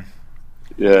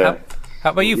 Yeah.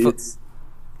 How about you,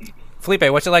 Felipe?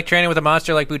 What's it like training with a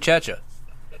monster like Buchecha?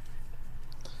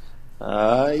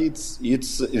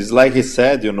 It's like he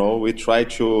said, we try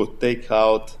to take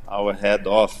out our head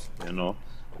off,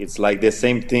 It's like the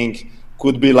same thing.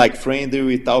 Could be like friendly,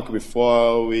 we talk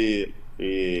before,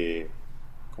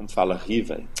 como fala rir,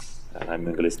 velho?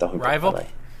 Meu inglês tá ruim.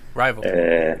 Rival?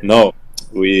 No,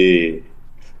 we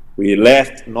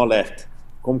left, no left.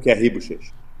 Como que é rir,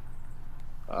 Buchecha?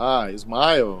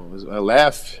 Smile,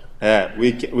 laugh. Yeah,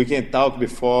 we can talk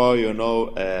before,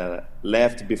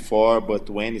 left before, but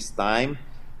when it's time,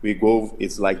 we go.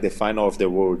 It's like the final of the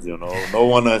world, No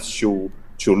one has to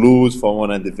lose for one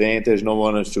advantage. No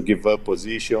one has to give up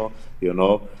position,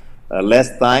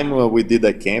 Last time we did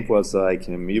a camp was like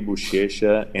me,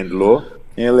 Buchecha, and Lo.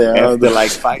 And after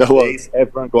like 5 days,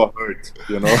 everyone got hurt,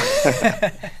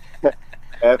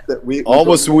 after we We all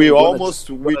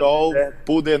that.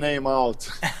 pulled the name out.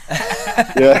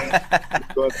 Yeah,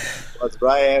 because it was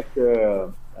right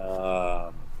after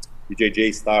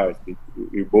BJJ starts.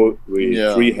 We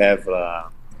three have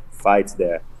fights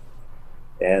there,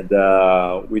 and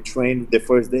we trained the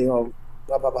first day of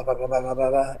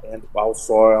and all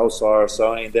sore,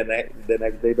 and the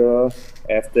next day,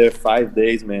 after 5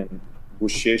 days, man,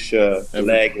 Buchecha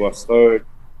leg was hurt,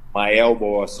 my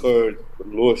elbow was hurt,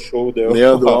 lower shoulder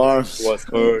was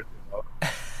hurt,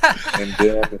 and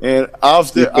then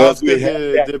after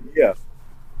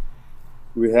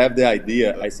we have the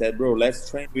idea. I said, bro, let's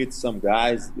train with some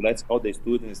guys. Let's call the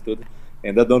students.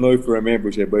 And I don't know if you remember,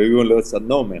 but we said,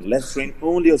 no, man, let's train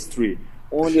only us three.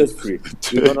 We're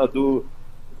gonna do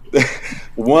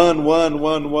one,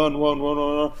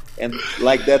 and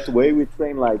like that way we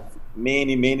train like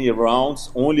many rounds,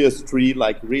 only us three,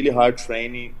 like really hard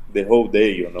training the whole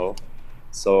day, you know.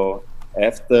 So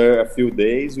after a few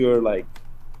days, we were like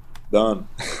done.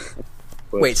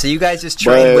 Wait, so you guys just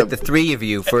trained with the three of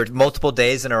you for multiple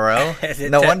days in a row?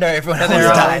 No wonder everyone else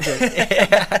died.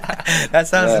 That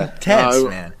sounds intense,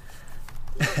 man.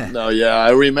 No, yeah, I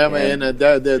remember, and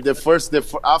after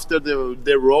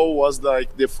the row was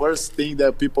like the first thing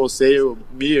that people say,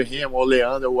 me or him or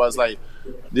Leandro, was like,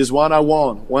 this one I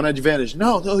won, one advantage.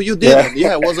 No, you didn't.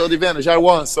 Yeah, it was an advantage. I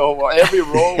won. So every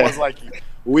row was like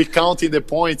we counting the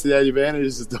points, the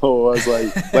advantage. So it was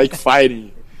like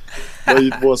fighting. But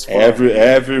it was fun.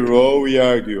 Every row we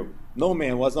argue. No,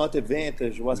 man, was not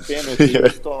advantage. Was penalty. And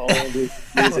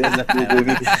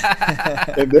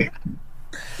then,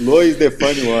 Lo is the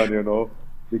funny one, you know,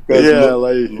 because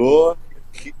Lo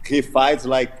he fights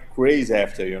like crazy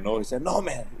after, you know. He said, "No,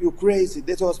 man, you crazy.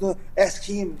 This was not. Ask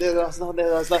him. That was not.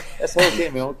 That's okay,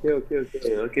 man.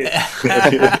 Okay."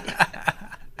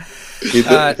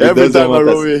 Every time I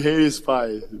roll with him, he's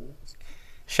fine.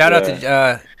 Shout out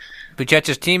to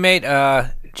Buchecha's teammate,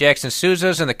 Jackson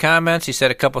Souza's in the comments. He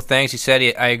said a couple things. He said,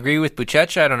 I agree with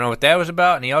Buchecha. I don't know what that was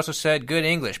about. And he also said, good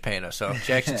English, Pena. So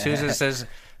Jackson Souza says,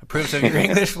 approves of your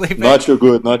English, Felipe. Not too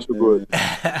good.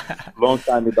 Long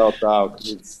time without talk.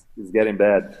 It's getting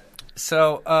bad.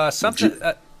 So something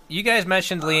you guys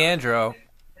mentioned Leandro,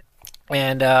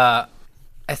 and I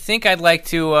think I'd like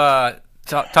to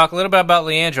talk a little bit about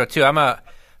Leandro, too.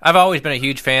 I've always been a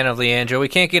huge fan of Leandro. We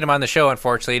can't get him on the show,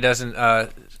 unfortunately. He doesn't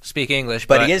speak English.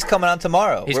 But he is coming on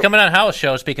tomorrow. He's coming on Howell's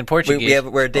show speaking Portuguese.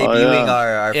 We're debuting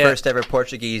our first ever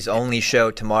Portuguese-only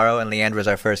show tomorrow, and Leandro's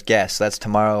our first guest. So that's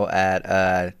tomorrow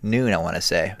at noon, I want to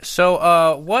say.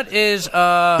 So what is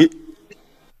what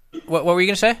were you going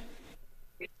to say?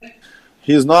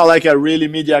 He's not like a really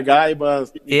media guy,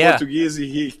 but in Portuguese,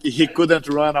 he couldn't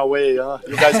run away. You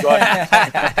guys got him.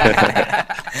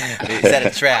 He set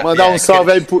a trap. Mandar salve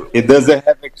aí. It doesn't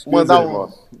have excuse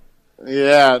anymore.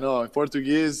 Yeah, no, in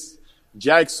Portuguese,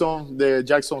 Jackson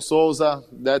Souza,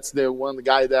 that's the one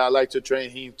guy that I like to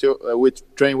train him too. We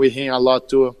train with him a lot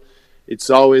too. It's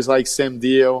always like same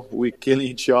deal. We kill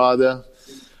each other.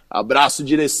 Abraço,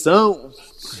 direção.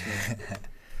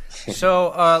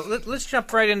 So let's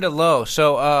jump right into Lo.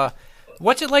 So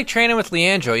what's it like training with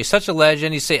Leandro? He's such a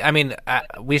legend.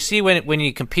 We see when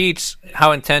he competes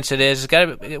how intense it is.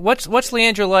 What's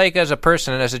Leandro like as a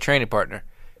person and as a training partner?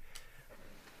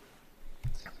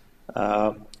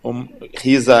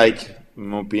 He's like, in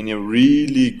my opinion,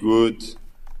 really good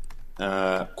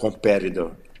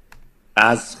competitor.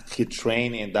 As he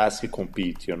train and as he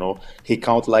compete, you know, he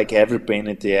count like every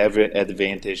penalty, every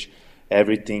advantage,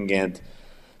 everything. And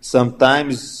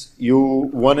sometimes you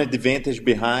one advantage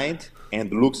behind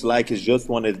and looks like it's just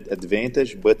one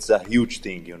advantage, but it's a huge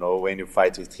thing, you know, when you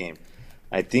fight with him.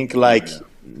 I think like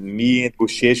me and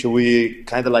Buchecha, we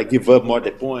kind of like give up more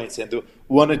the points and do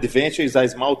one advantage is a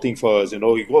small thing for us, you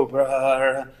know. We go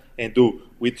and do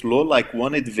with Lo like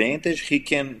one advantage, he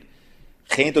can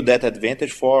handle that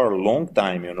advantage for a long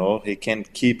time, you know. He can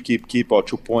keep or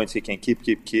 2 points. He can keep.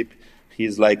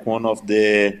 He's like one of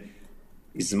the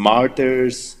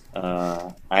smartest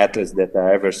athletes that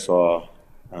I ever saw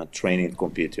train and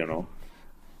compete, you know.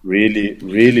 Really,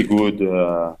 really good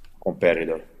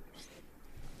competitor.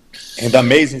 And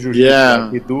amazing jiu-jitsu. Yeah.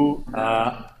 Like he do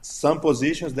some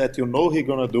positions that you know he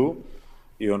gonna do,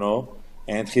 you know,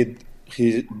 and he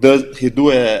do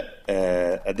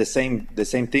the same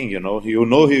thing, you know. You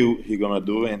know he gonna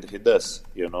do, and he does,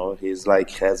 you know. He's like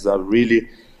has a really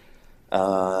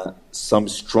some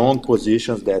strong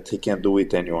positions that he can do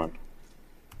with anyone.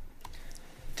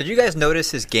 Did you guys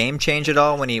notice his game change at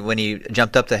all when he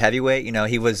jumped up to heavyweight? You know,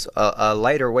 he was a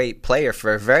lighter weight player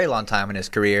for a very long time in his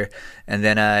career, and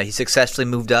then he successfully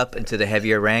moved up into the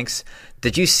heavier ranks.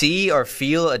 Did you see or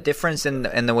feel a difference in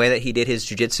the way that he did his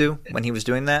jiu-jitsu when he was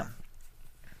doing that?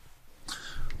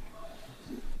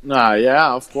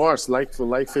 Yeah, of course. Like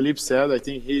Felipe said, I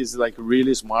think he's like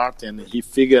really smart and he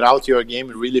figured out your game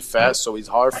really fast. So it's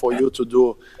hard for you to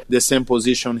do the same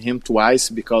position him twice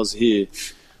because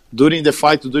during the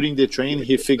fight, during the train,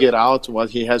 he figured out what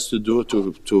he has to do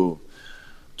to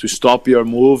stop your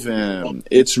move, and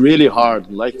it's really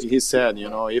hard. Like he said, you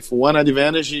know, if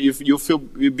you feel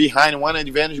behind one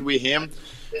advantage with him,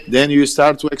 then you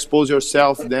start to expose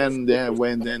yourself.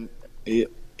 Then he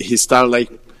start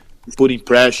like putting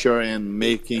pressure and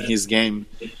putting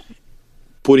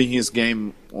his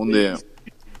game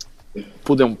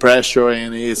put on pressure,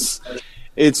 and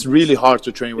it's really hard to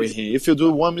train with him. If you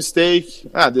do one mistake,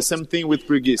 the same thing with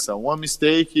Preguica. One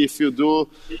mistake, if you do,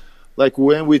 like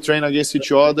when we train against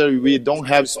each other, we don't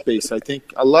have space. I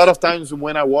think a lot of times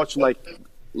when I watch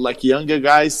like younger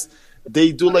guys,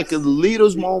 they do like a little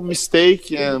small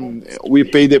mistake and we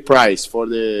pay the price for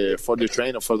the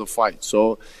train or for the fight.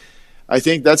 So I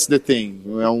think that's the thing.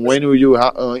 When you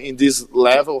in this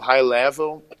high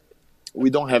level, we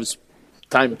don't have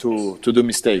time to do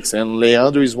mistakes. And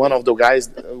Leandro is one of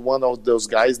those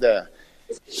guys that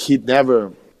he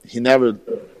never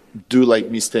do like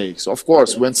mistakes. Of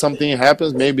course, when something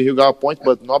happens, maybe he got a point,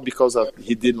 but not because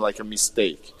he did like a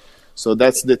mistake. So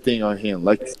that's the thing on him.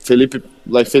 Like Felipe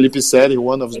said, he's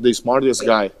one of the smartest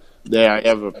guy that I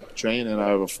ever trained and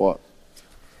I ever fought.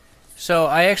 So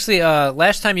I actually,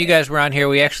 last time you guys were on here,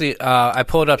 I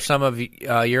pulled up some of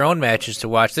your own matches to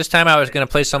watch. This time I was going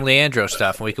to play some Leandro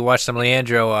stuff, and we could watch some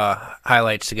Leandro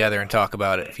highlights together and talk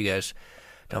about it, if you guys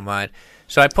don't mind.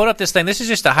 So I pulled up this thing. This is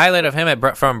just a highlight of him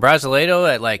from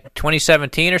Brasileiro at like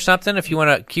 2017 or something, if you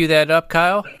want to cue that up,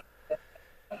 Kyle.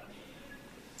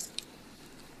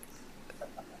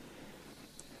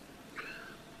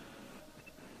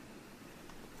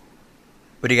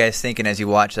 What are you guys thinking as you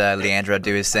watch Leandro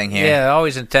do his thing here? Yeah,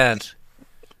 always intense.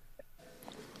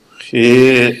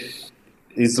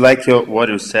 It's like what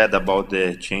you said about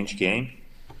the change game.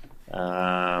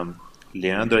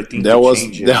 Leandro, I think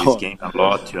changed his game a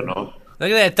lot, you know. Look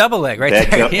at that double leg right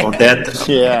there.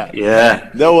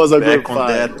 Yeah. That was a good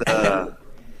fight.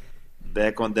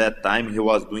 Back on that time, he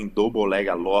was doing double leg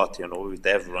a lot, you know, with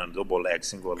everyone, double leg,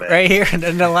 single leg. Right here,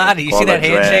 Nalati. You see that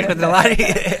handshake with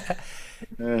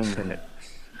Nalati?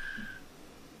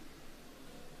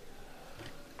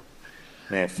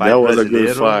 Man, that was a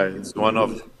good fight. It's one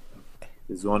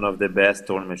of the best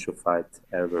tournament show fights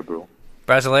ever, bro.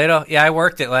 Brasileiro? Yeah, I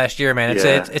worked it last year, man.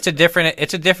 It's a different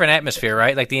atmosphere,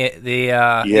 right? Like the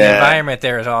environment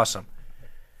there is awesome.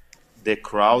 The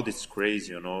crowd is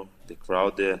crazy, you know. The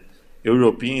crowd, the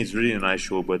European is really a nice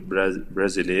show, but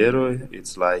Brasileiro,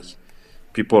 it's like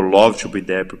people love to be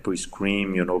there. People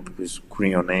scream, you know, people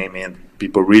scream your name, and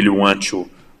people really want to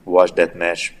watch that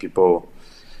match.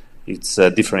 It's a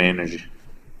different energy.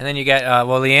 And then you got,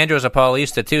 Leandro's a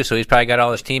Paulista too, so he's probably got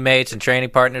all his teammates and training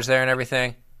partners there and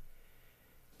everything.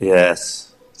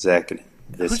 Yes, exactly.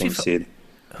 The same city.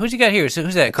 Who's you got here?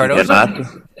 Who's that? Cardozo?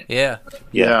 Renato? Yeah.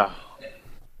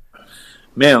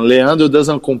 Man, Leandro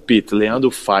doesn't compete. Leandro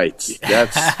fights.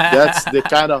 That's the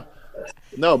kind of...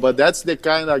 No, but that's the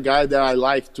kind of guy that I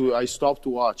stop to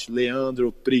watch.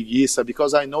 Leandro, Preguiça,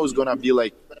 because I know it's going to be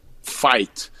like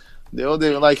fight. They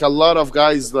like a lot of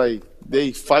guys, like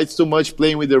they fight too much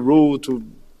playing with the rule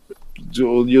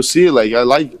you see, like I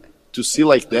like to see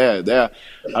like that.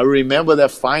 I remember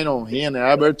that final, he and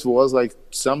Albert was like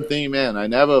something, man. I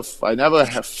never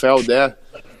have felt that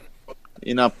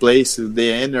in a place,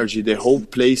 the energy, the whole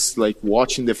place, like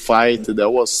watching the fight, that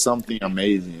was something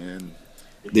amazing, and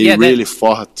they really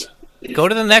fought. Go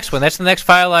to the next one. That's the next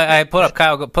file I put up.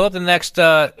 Kyle, pull up the next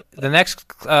file.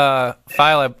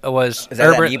 Was is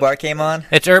that Ebar came on?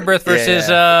 It's Erberth versus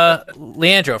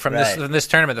Leandro from this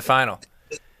tournament, the final.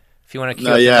 If you want to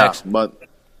cue the next. but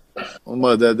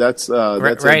that's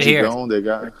right here.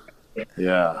 The guy.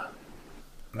 Yeah.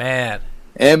 Man.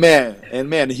 And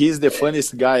man, he's the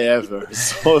funniest guy ever.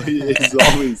 So he's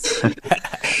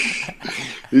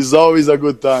always a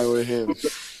good time with him.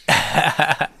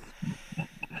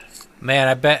 Man,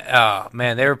 I bet. Oh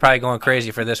man, they were probably going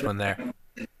crazy for this one there.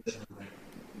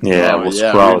 Yeah, it was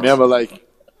crowd. Remember, like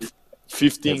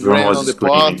 15 grand on the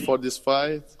pot for this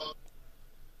fight.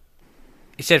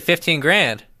 You said 15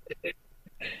 grand.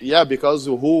 Yeah, because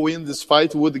who win this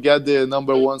fight would get the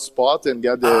number one spot and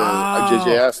get the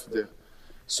JJF.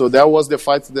 So that was the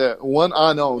fight that one.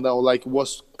 No, like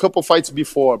was a couple fights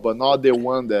before, but not the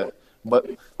one that. But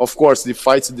of course, the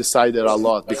fights decided a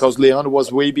lot because Leandro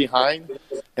was way behind,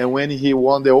 and when he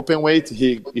won the open weight,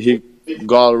 he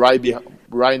got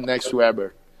right next to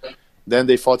Eber. Then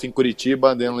they fought in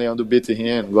Curitiba, and then Leandro beat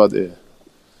him and got the.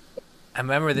 I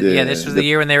remember that. Yeah, this was the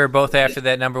year when they were both after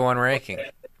that number one ranking.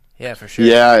 Yeah, for sure.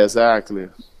 Yeah, exactly.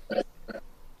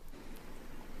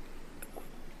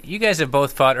 You guys have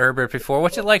both fought Herbert before.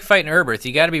 What's it like fighting Herbert?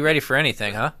 You got to be ready for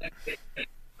anything, huh?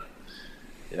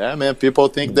 Yeah, man. People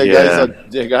think the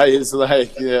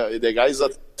guy is a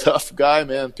tough guy,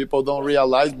 man. People don't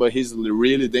realize, but he's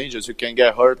really dangerous. You can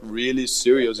get hurt really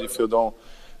serious if you don't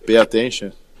pay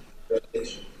attention.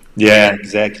 Yeah,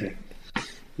 exactly.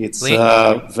 It's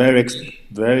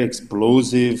very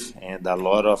explosive and a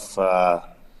lot of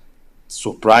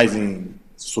surprising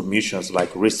submissions like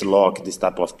wrist lock, this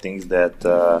type of things that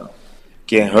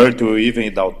can hurt you even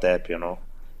without tap,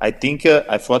 I think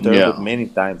I fought Herbert many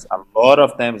times. A lot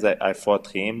of times I fought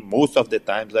him. Most of the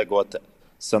times I got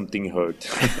something hurt.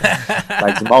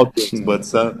 Like small things, but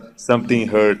something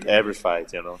hurt every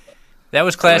fight, That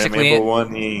was classically... I remember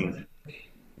one in...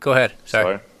 Go ahead.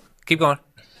 Sorry. Keep going.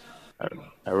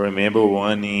 I remember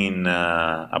one in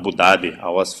Abu Dhabi. I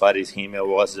was fighting him. I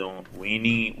was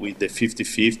winning with the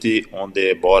 50-50 on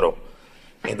the bottle.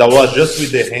 And I was just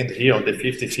with the hand here on the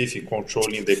 50-50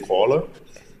 controlling the collar.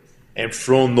 And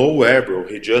from nowhere, bro,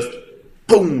 he just,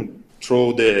 boom,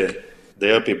 throw the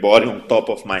upper body on top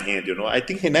of my hand, I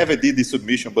think he never did the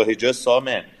submission, but he just saw,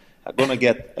 man, I'm gonna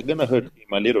hurt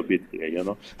him a little bit here,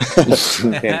 And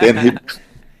then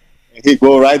he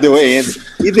go right away. And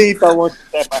even if I want to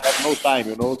step, I have no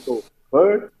time, so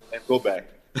hurt and go back,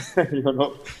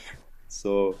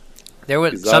 So there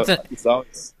was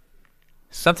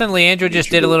something Leandro just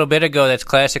did a little bit ago that's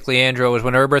classic Leandro was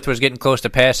when Herbert was getting close to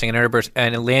passing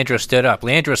and Leandro stood up.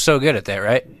 Leandro's so good at that,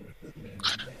 right?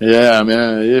 Yeah,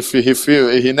 man. If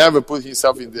he never put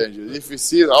himself in danger. If he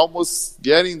see almost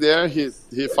getting there, he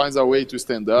finds a way to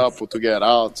stand up or to get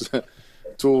out,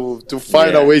 to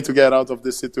find a way to get out of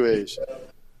the situation.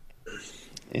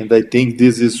 And I think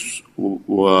this is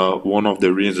one of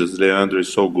the reasons Leandro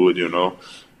is so good,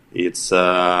 It's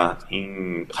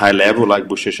in high level, like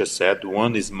Buchecha said,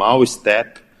 one small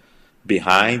step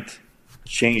behind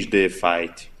change the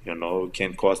fight,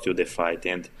 can cost you the fight.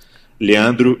 And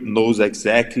Leandro knows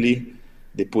exactly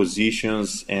the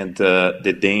positions and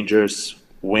the dangers.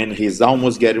 When he's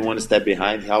almost getting one step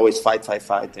behind, he always fight,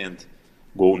 and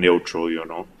go neutral,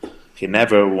 He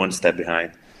never one step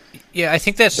behind. Yeah, I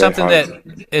think that's something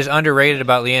that is underrated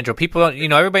about Leandro. People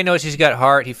don't, everybody knows he's got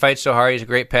heart. He fights so hard. He's a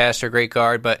great passer, great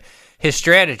guard. But his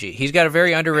strategy, he's got a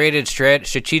very underrated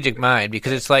strategic mind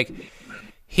because it's like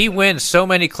he wins so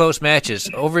many close matches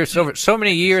over so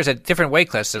many years at different weight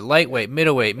classes, at lightweight,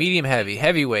 middleweight, medium heavy,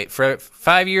 heavyweight, for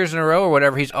 5 years in a row or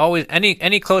whatever. He's always,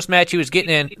 any close match he was getting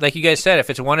in, like you guys said, if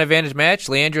it's a one advantage match,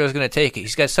 Leandro is going to take it.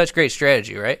 He's got such great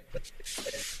strategy, right?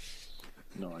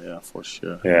 No, yeah, for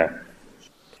sure. Yeah.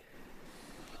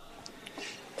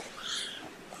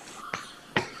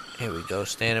 Here we go,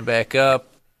 standing back up.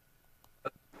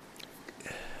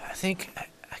 I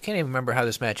can't even remember how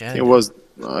this match ended. It was,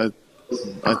 I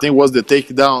think it was the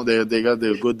takedown. They got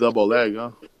the good double leg, huh?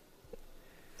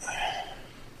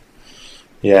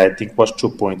 Yeah, I think it was 2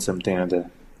 points, something like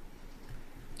that.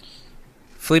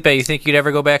 Felipe, you think you'd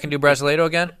ever go back and do Brasileiro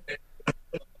again?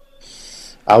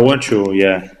 I want to,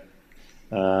 yeah.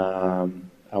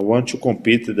 I want to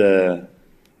compete the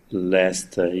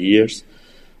last years.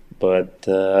 But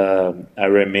I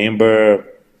remember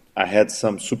I had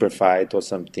some super fight or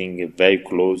something very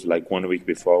close, like 1 week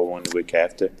before, 1 week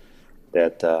after,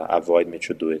 that avoid me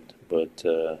to do it. But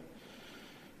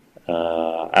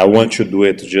I want to do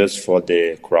it just for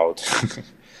the crowd.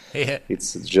 Yeah.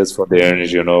 It's just for the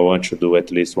energy, I want to do at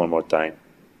least one more time.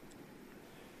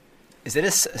 Is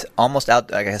it almost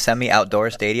like a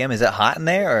semi-outdoor stadium? Is it hot in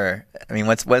there, or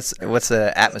what's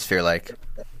the atmosphere like?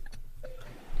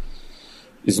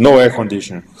 It's no air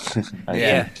conditioning.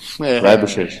 Yeah. Right,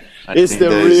 Buchecha? It's the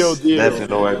real deal. Definitely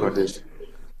no air conditioning.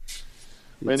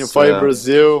 When you fight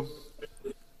Brazil,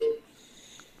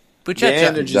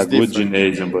 Buchecha, it's a good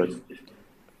gymnasium, but...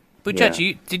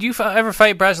 Buchecha, did you ever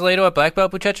fight Brasileiro at black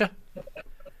belt, Buchecha?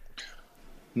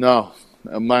 No.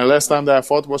 My last time that I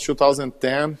fought was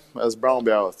 2010 as brown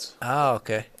belt. Oh,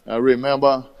 okay. I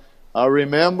remember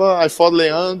I fought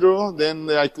Leandro, then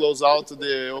I closed out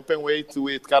the open weight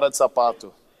with Cara de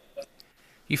Sapato.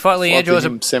 You fought Leandro as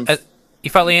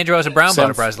a brown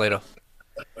belt at Brasileiro?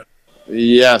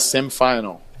 Yeah,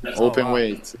 semi-final, open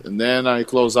weight. And then I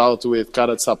closed out with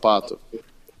Cara de Sapato.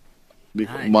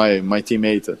 my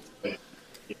teammate.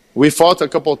 We fought a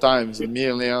couple times, me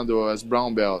and Leandro, as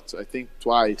brown belt. I think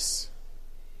twice.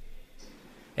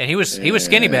 And he was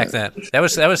skinny back then. That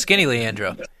was skinny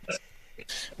Leandro.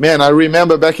 Man, I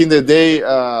remember back in the day,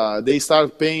 they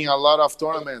started paying a lot of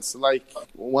tournaments, like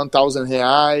 1,000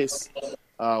 reais,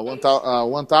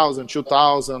 1,000,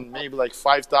 2,000, maybe like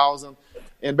 5,000.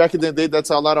 And back in the day, that's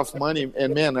a lot of money.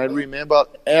 And man, I remember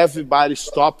everybody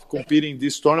stopped competing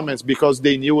these tournaments because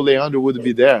they knew Leandro would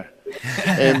be there.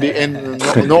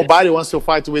 Nobody wants to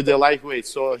fight with the lightweight.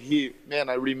 So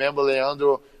I remember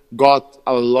Leandro got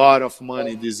a lot of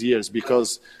money these years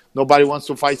because nobody wants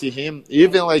to fight him.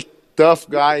 Even like tough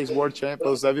guys, world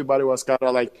champions, everybody was kind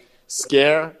of like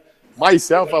scared.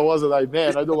 Myself, I wasn't like,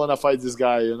 man, I don't want to fight this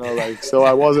guy, so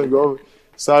I wasn't going.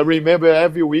 So I remember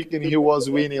every weekend he was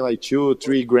winning like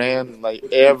 2-3 grand, like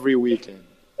every weekend.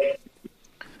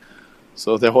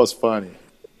 So that was funny.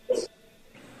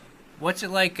 What's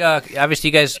it like? Obviously,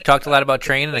 you guys talked a lot about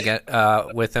training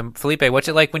with him. Felipe, what's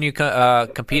it like when you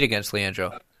compete against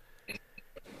Leandro?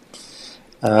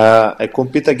 I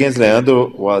compete against Leandro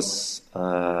was,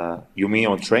 you mean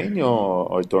on training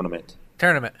or tournament?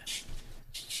 Tournament.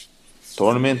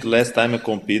 Last time I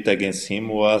competed against him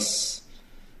was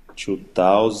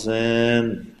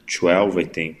 2012, I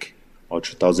think, or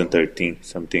 2013,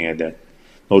 something like that.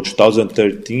 No,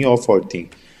 2013 or 14.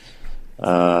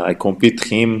 I compete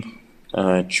him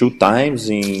 2 times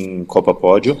in Copa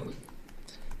Podio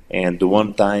and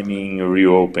 1 time in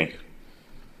Rio Open.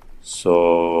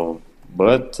 So,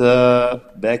 but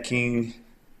back in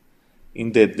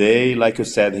the day, like you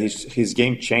said, his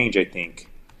game changed, I think.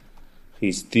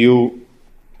 He still,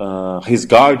 his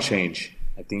guard changed.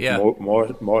 I think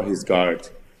more his guard.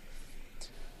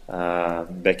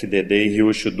 Back in the day, he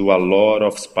used to do a lot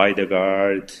of spider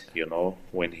guard,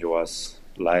 when he was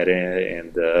lighter,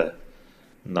 and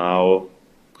now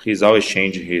he's always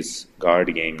changing his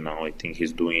guard game now. I think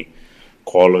he's doing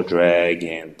collar drag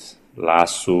and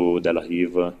lasso, de la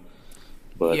riva.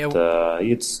 But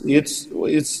it's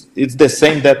the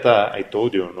same that I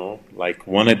told you, like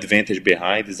one advantage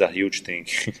behind is a huge thing.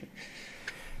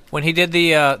 When he did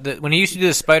when he used to do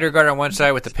the spider guard on one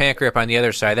side with the pant grip on the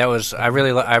other side, that was I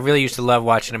really used to love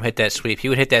watching him hit that sweep. He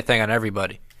would hit that thing on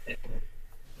everybody.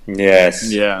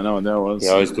 Yes. Yeah, no, that was. He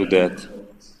always do that.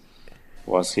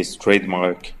 Was his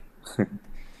trademark.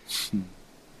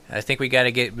 I think we got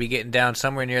to be getting down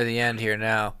somewhere near the end here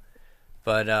now,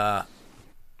 but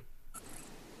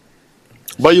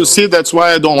you see, that's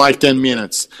why I don't like 10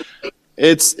 minutes.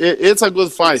 It's a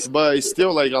good fight, but it's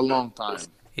still like a long time.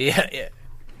 Yeah.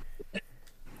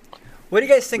 What do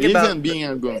you guys think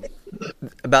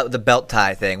about the belt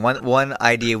tie thing? One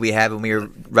idea we had when we were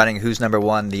running Who's Number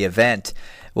One, the event,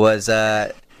 was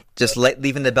just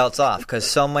leaving the belts off, because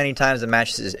so many times the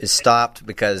match is stopped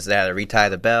because they had to retie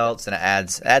the belts, and it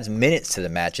adds minutes to the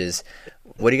matches.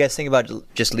 What do you guys think about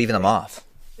just leaving them off?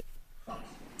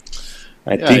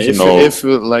 I think if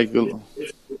like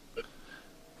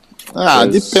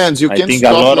depends. You can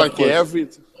stop like every.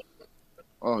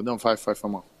 Oh, não, vai,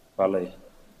 vamos. Fala aí.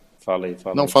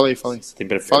 Não, fala aí. Você tem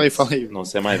preferência? Fala aí. Não,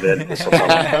 você é mais velho que eu só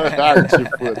falar.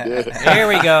 Here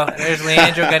we go. There's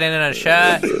Leandro got in on a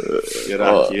shot.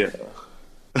 Hierarquia.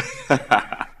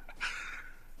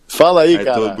 Fala aí,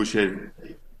 cara.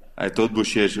 Todo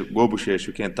Buchecha. Go Buchecha,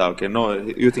 you can talk. No,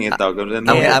 you can talk.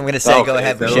 No, I'm going to say go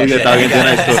ahead,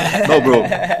 Buchecha. No, bro.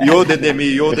 You older than me,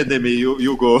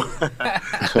 you go.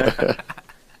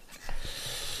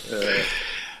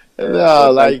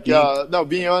 No,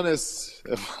 being honest.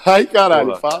 Ai,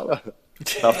 caralho, fala.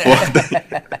 Tá foda.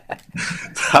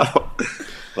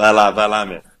 Vai lá,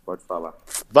 meu. Pode falar.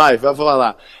 Vai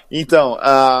falar. Então,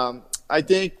 I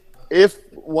think if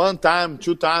 1 time,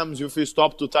 2 times, if you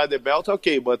stop to tie the belt,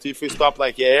 okay. But if you stop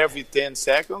like every 10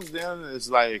 seconds, then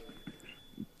it's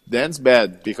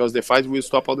bad, because the fight will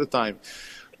stop all the time.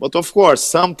 But of course,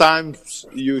 sometimes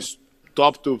you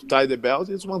stop to tie the belt,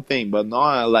 it's one thing, but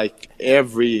not like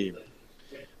every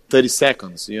 30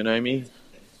 seconds, you know what I mean?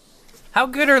 How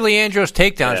good are Leandro's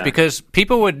takedowns? Yeah. Because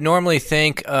people would normally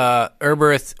think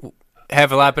Erberth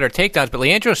have a lot better takedowns, but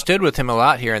Leandro stood with him a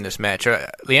lot here in this match.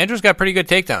 Leandro's got pretty good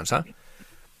takedowns, huh?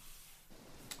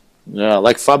 Yeah,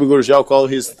 like Fabio Gurgel called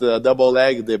his double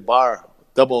leg the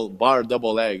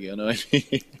double leg, you know what I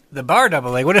mean? The bar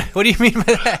double leg? What do you mean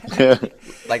by that?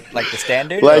 like the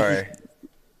standard?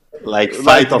 Like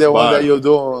fight of the bar. One that you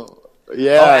do.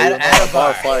 Yeah, at a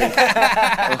bar fight.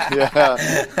 Yeah,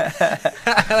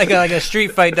 like a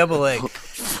street fight double leg.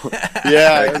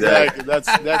 Yeah, exactly.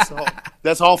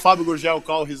 That's how Fabio Gurgel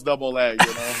called his double leg,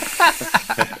 you know.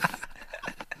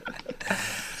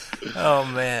 Oh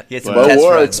man, He had some But test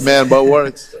works, runs. man. But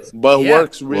works. But Yeah.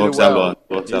 works really Works a well. lot.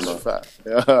 Works a He's lot. fat.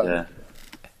 Yeah.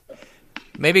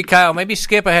 maybe Kyle, maybe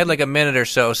skip ahead like a minute or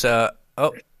so. So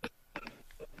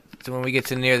when we get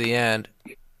to near the end,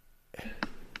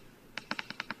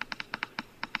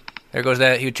 there goes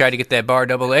that. He tried to get that bar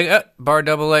double leg. Bar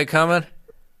double leg coming.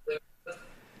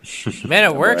 Man,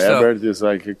 it works though. Ebert is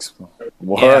like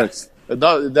works.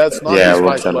 No, that's not Yeah, his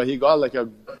works fight, a lot.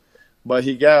 but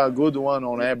he got a good one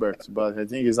on Ebert. But I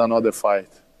think it's another fight.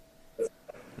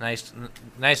 Nice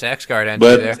X guard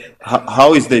entry there. But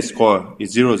how is the score?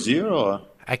 Is 0-0 or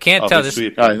I can't of tell the this.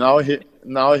 sweep?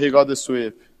 Now he got the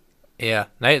sweep. Yeah,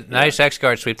 nice X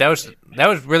guard sweep. That was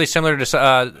really similar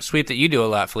to sweep that you do a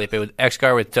lot, Felipe, with X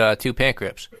guard with two pan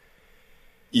grips.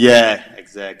 Yeah,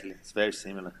 exactly. It's very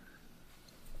similar.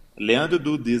 Leandro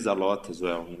do this a lot as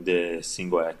well in the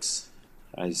single X.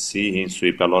 I see him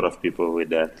sweep a lot of people with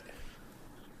that.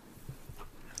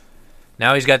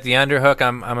 Now he's got the underhook.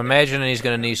 I'm imagining he's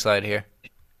going to knee slide here.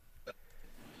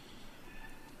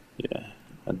 Yeah,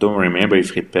 I don't remember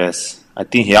if he passed. I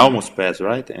think he almost passed,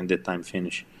 right? And the time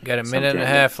finish. Got a Something minute and a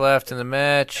like half left in the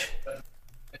match.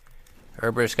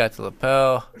 Herbert's got the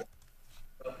lapel.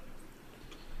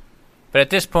 But at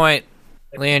this point,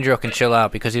 Leandro can chill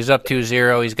out because he's up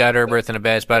 2-0. He's got Herbert in a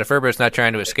bad spot. If Herbert's not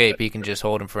trying to escape, he can just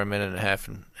hold him for a minute and a half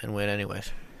and win anyways.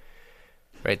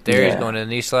 Right there, he's going to the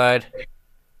knee slide.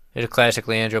 There's a classic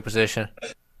Leandro position.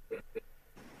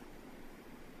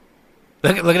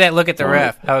 Look at that. Look at the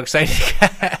ref. How excited he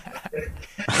got.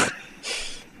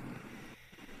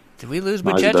 Did we lose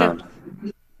Nice Buchecha? done.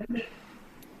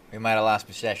 We might have lost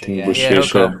Buchecha. Think Yeah.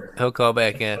 Buchecha- He'll call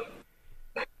back in.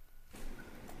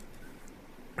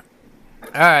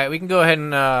 All right, we can go ahead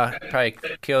and probably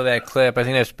kill that clip. I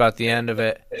think that's about the end of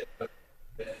it.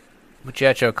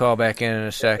 Buchecha will call back in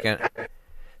a second.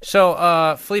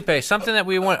 So, Felipe, something that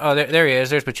we want... Oh, there he is.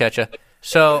 There's Buchecha.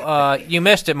 So, you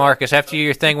missed it, Marcus. After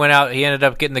your thing went out, he ended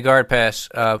up getting the guard pass.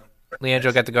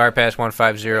 Leandro got the guard pass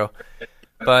 1-5-0.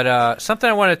 But something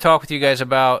I want to talk with you guys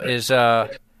about is... for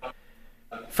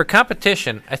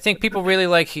competition, I think people really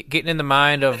like getting in the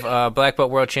mind of black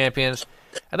belt world champions.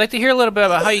 I'd like to hear a little bit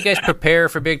about how you guys prepare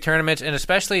for big tournaments, and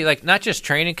especially like not just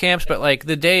training camps, but like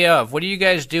the day of. What do you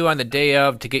guys do on the day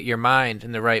of to get your mind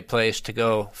in the right place to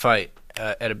go fight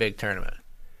at a big tournament?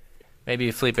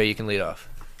 Maybe Felipe, you can lead off.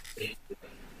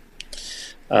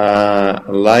 My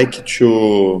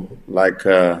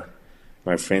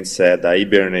friend said, I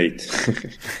hibernate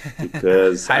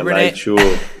because Hibernate? I like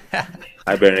to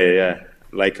hibernate. Yeah,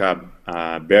 like a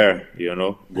bear,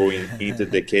 going into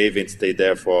the cave and stay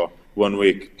there for 1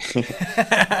 week.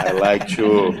 I like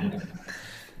to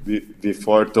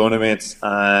before tournaments.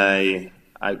 I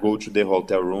go to the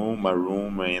hotel room, my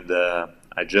room, and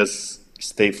I just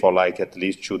stay for like at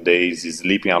least 2 days,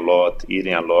 sleeping a lot,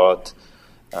 eating a lot,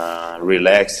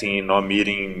 relaxing, not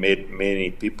meeting many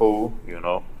people.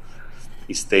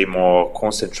 Stay more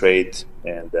concentrate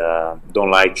and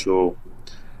don't like to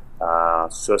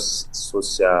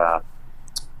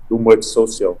too much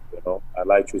social. I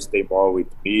like to stay more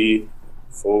with me,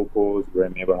 focus,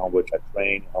 remember how much I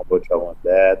train, how much I want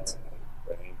that,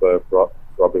 remember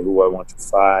probably who I want to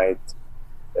fight,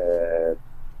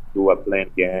 do a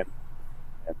planned game,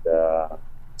 and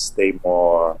stay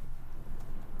more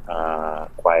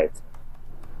quiet.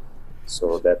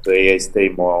 So that way I stay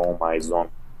more on my zone.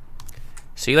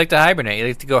 So you like to hibernate. You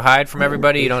like to go hide from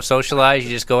everybody. You don't socialize. You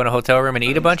just go in a hotel room and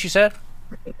eat a bunch, you said?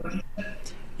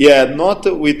 Yeah, not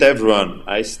with everyone.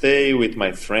 I stay with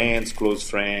my friends, close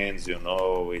friends, with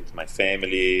my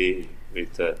family,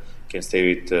 can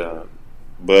stay with,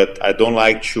 but I don't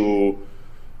like to,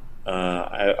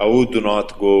 I would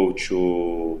not go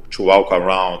to walk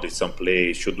around in some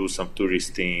place, to do some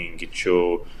tourist thing,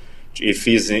 if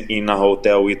it's in a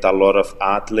hotel with a lot of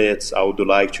athletes, I would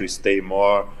like to stay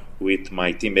more with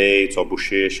my teammates or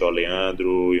Buchecha or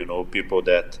Leandro, people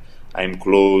that I'm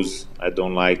close. I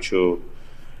don't like to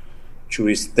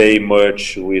stay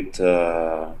much with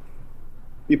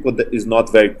people that is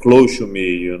not very close to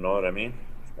me, you know what I mean?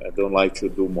 I don't like to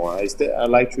do more. I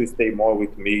like to stay more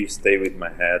with me, stay with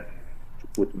my head, to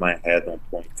put my head on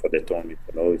point for the tournament,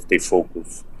 stay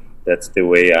focused. That's the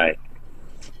way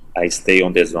I stay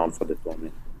on the zone for the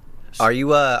tournament. Are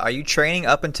you training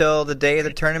up until the day of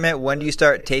the tournament? When do you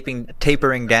start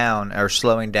tapering down or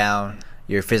slowing down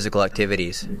your physical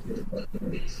activities?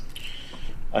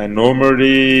 I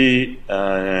normally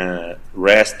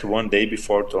rest 1 day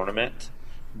before tournament,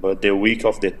 but the week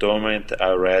of the tournament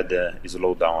I rather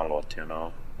slow down a lot.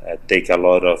 I take a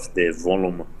lot of the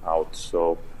volume out.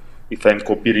 So if I'm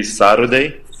competing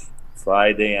Saturday,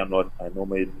 Friday I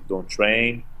normally don't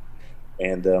train,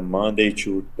 and Monday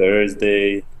to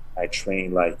Thursday I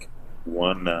train like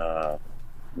one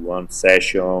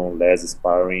session, less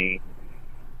sparring,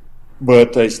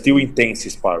 but still intense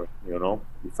sparring.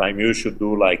 If I'm used to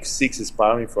do like 6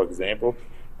 sparring, for example,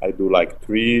 I do like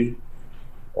 3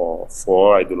 or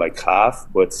 4. I do like half,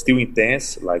 but still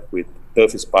intense, like with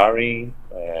tough sparring,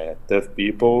 tough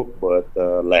people, but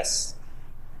less.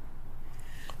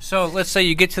 So let's say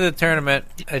you get to the tournament.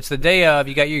 It's the day of.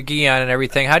 You got your gi on and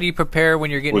everything. How do you prepare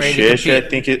when you're getting ready to compete? I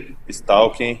think is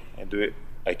talking and do it.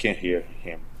 I can't hear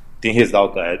him. I think he's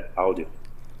out audio.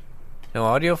 No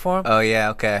audio for him? Oh yeah,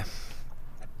 okay.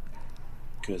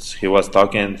 Because he was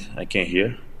talking, I can't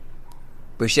hear.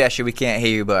 Buchecha, we can't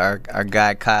hear you, but our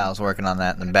guy Kyle's working on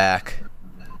that in the back.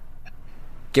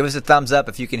 Give us a thumbs up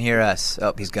if you can hear us.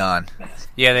 Oh, he's gone.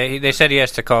 Yeah, they said he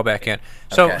has to call back in.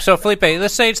 So, Okay. So Felipe,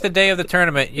 let's say it's the day of the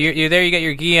tournament. You're there. You got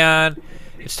your gi on.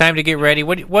 It's time to get ready.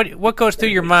 What goes through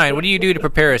your mind? What do you do to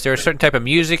prepare? Is there a certain type of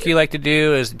music you like to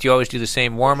do? Do you always do the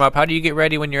same warm up? How do you get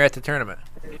ready when you're at the tournament?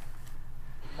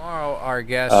 Tomorrow, our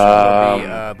guests will be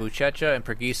Buchecha and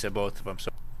Preguica, both of them. So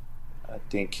I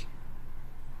think.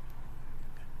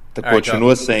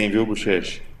 Continua sem, viu,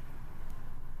 Buchecha?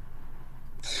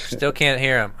 Still can't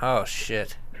hear him. Oh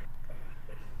shit.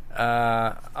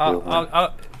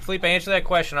 I'll Felipe, answer that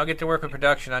question. I'll get to work with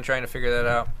production on trying to figure that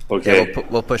out. Okay. Yeah,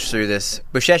 we'll push through this.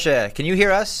 Buchecha, can you hear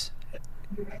us?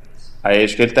 I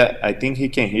think he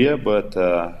can hear, but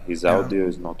his audio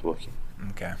is not working.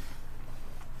 Okay.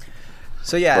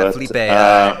 So yeah, But, Felipe,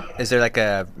 is there like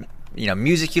a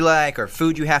music you like or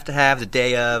food you have to have the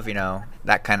day of,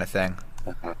 that kind of thing?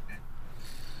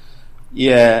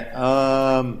 Yeah,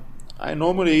 I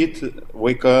normally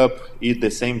wake up, eat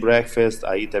the same breakfast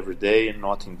I eat every day,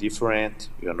 nothing different,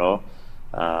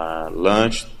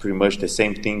 lunch, pretty much the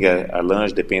same thing at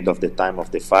lunch, depending of the time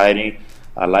of the fighting.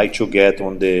 I like to get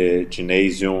on the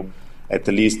gymnasium at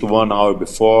least 1 hour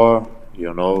before,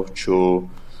 to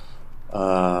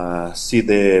see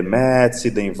the mat, see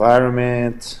the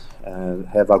environment,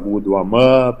 have a good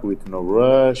warm-up with no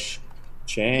rush,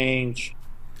 change,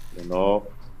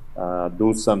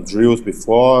 do some drills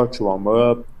before to warm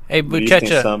up. Hey,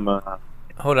 Buchecha,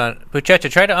 hold on.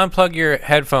 Buchecha, try to unplug your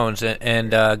headphones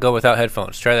and go without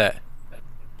headphones. Try that.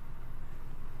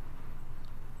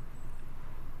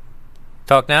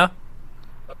 Talk now?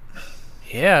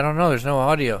 Yeah, I don't know. There's no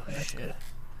audio. Shit.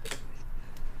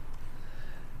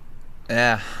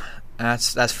 Yeah,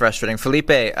 that's frustrating.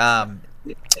 Felipe,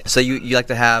 so you like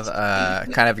to have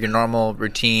kind of your normal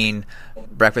routine,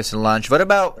 breakfast and lunch. What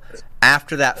about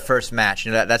after that first match?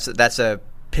 That's a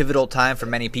pivotal time for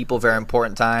many people, very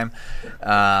important time.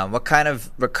 What kind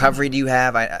of recovery do you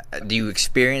have? Do you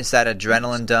experience that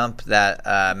adrenaline dump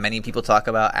that many people talk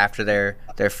about after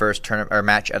their first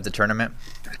match of the tournament?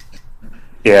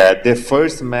 Yeah, the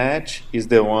first match is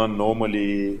the one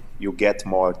normally you get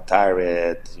more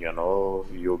tired, you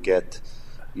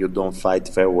don't fight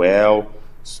very well.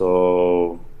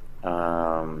 So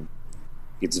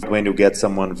it's when you get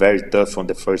someone very tough on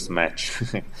the first match,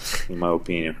 in my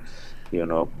opinion,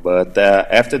 But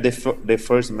after the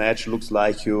first match, looks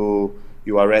like you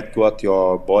already got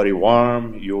your body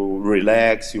warm, you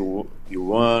relax, you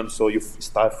run, so you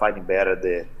start fighting better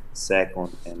the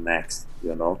second and next,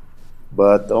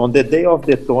 But on the day of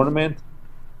the tournament,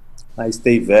 I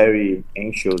stay very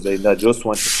anxious and I just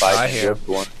want to fight. I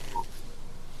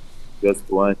just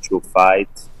want to fight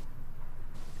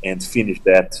and finish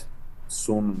that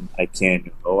soon I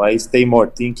can. I stay more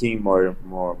thinking, more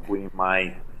putting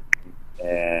my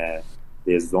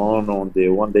the zone on the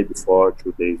 1 day before,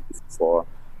 2 days before,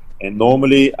 and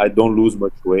normally I don't lose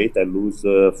much weight. I lose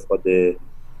for the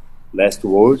last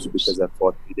Worlds because I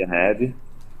fought medium heavy,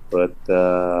 but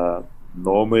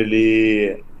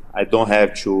normally I don't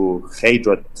have to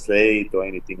hydrate or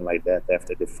anything like that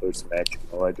after the first match.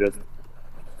 I just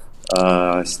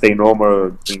stay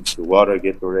normal, drink water,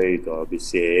 Gatorade or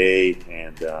BCAA,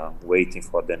 and waiting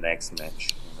for the next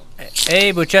match.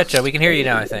 Hey, Buchecha, we can hear you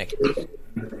now, I think.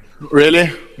 Really?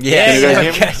 Yeah, Can you guys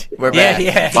hear me? We're back.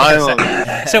 Yeah.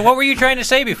 Finally. So what were you trying to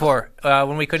say before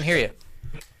when we couldn't hear you?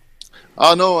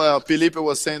 Oh no, Felipe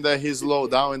was saying that he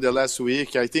slowed down in the last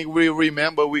week. I think we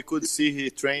remember we could see he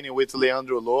training with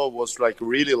Leandro Lo was like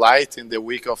really light in the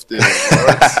week of the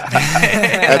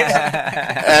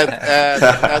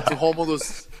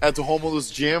Worlds at Romulus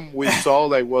gym. We saw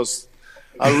was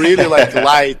a really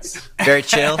light. Very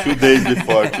chill. 2 days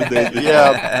before.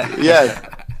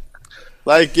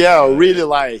 Yeah, really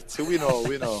light. We know.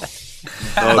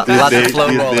 No, Lots of flow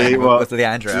rolling with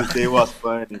Leandro. This day was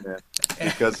funny, man,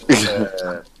 because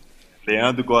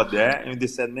Leandro got there and they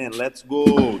said, man, let's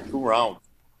go 2 rounds.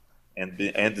 and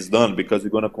it's done because we're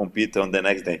gonna compete on the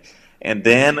next day. And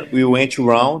then we went 2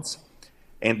 rounds.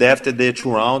 And after the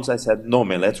 2 rounds, I said, "No,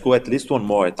 man, let's go at least one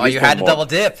more." You had to double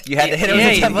dip. You had to hit him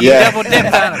with a double dip. dip. Double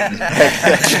dipped on him.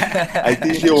 I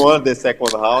think he won the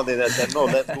second round, and I said, "No,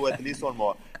 let's go at least one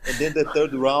more." And then the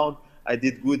third round, I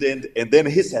did good, and then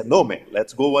he said, "No, man,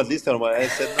 let's go at least one more." I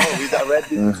said, "No, we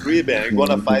already did 3, man. We're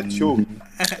gonna fight 2."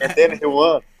 And then he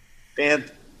won, and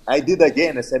I did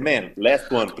again. I said, "Man, last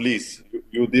one, please.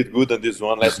 You did good on this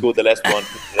one. Let's go the last one,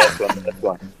 last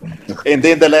one." And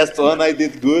then the last one, I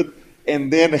did good.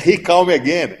 And then he called me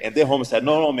again, and then Holmes said,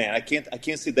 "No, man, I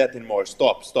can't see that anymore.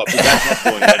 Stop. You guys not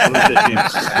going. I'm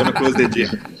gonna close the gym.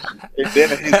 And then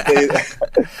he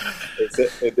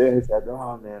said,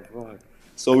 "Oh man, fuck."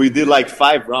 So we did like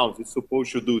 5 rounds. He's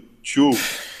supposed to do 2,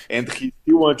 and he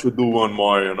still wants to do one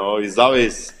more. It's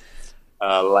always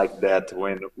like that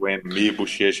when me,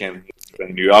 Buchecha,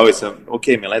 and you always say,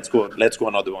 "Okay, man, let's go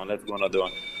another one.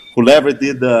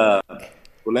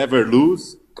 Whoever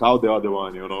lose, call the other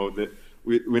one,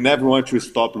 We never want to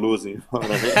stop losing. You know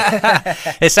what I mean?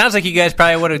 It sounds like you guys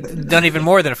probably would have done even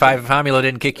more than 5 if Hamilo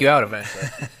didn't kick you out eventually.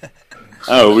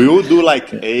 We would do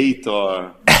like 8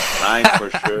 or 9 for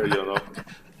sure,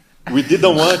 We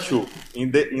didn't want to. In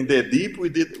the deep,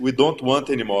 we don't want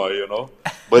anymore,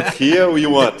 But here we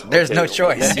want. There's no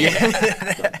choice.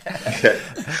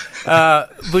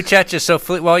 Buchecha, so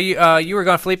while you were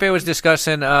gone, Felipe was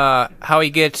discussing how he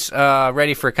gets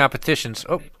ready for competitions.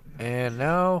 Oh, and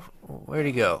now where'd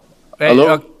he go?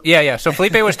 Hello? Yeah. So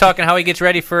Felipe was talking how he gets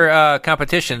ready for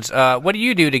competitions. What do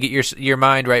you do to get your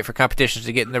mind right for competitions,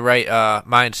 to get in the right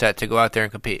mindset to go out there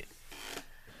and compete?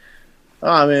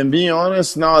 I mean, being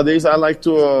honest, nowadays I like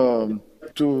to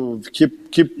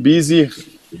keep busy.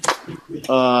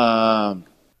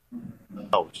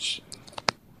 Ouch.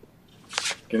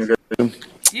 Can you guys?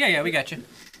 Yeah, we got you.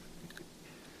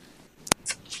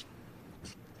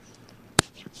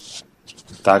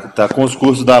 Tá com os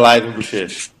cursos da live,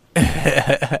 Buchecha.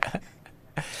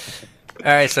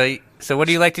 All right, so what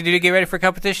do you like to do to get ready for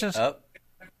competitions? Oh.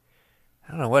 I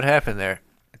don't know what happened there.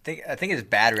 I think it's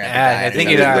battery. I think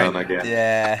it's done again.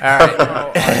 Yeah. All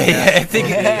right. I think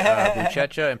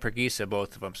Buchecha and Preguica,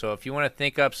 both of them. So if you want to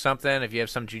think up something, if you have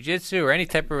some jiu-jitsu or any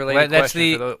type of related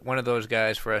question for one of those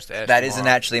guys for us to ask. That isn't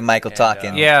actually Michael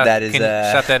talking. Yeah. That is. Can you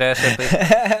stop that ass up, please?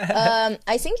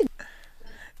 I think.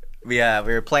 We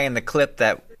were playing the clip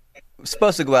that was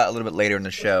supposed to go out a little bit later in the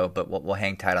show, but we'll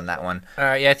hang tight on that one. All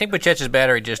right. Yeah, I think Buchecha's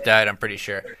battery just died. I'm pretty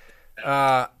sure.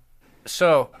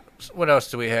 So what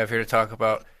else do we have here to talk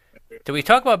about? Did we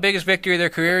talk about biggest victory of their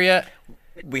career yet?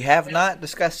 We have not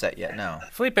discussed that yet, no.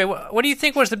 Felipe, what do you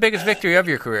think was the biggest victory of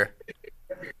your career?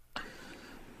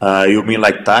 You mean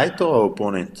like title or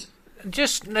opponent?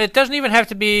 It doesn't even have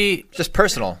to be... Just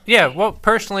personal. Yeah,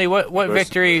 personally, what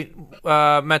victory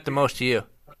meant the most to you?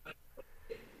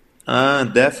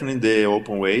 Definitely the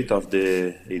open weight of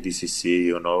the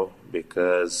ADCC,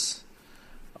 because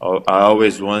I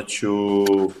always want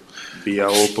to be an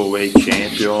open weight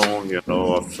champion,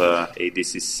 of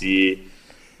ADCC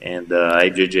and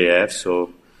IJJF.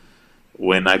 So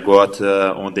when I got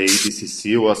on the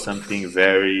ADCC, it was something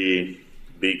very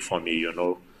big for me,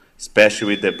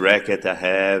 especially with the bracket I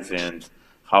have and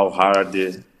how hard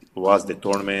it was the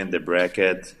tournament. The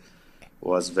bracket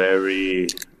was very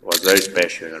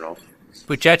special,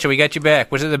 Buchecha, we got you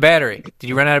back. Was it the battery? Did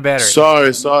you run out of battery?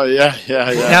 Sorry. Yeah.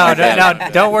 No,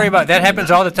 don't worry about it. That happens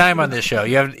all the time on this show.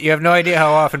 You have no idea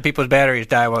how often people's batteries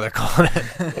die while they're calling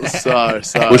it. Sorry.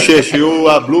 Buchecha, you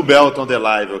are blue belt on the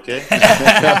live, okay?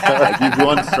 I give you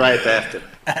one stripe after.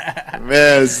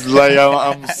 Man, it's like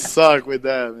I'm stuck with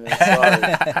that, man.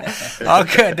 Sorry. All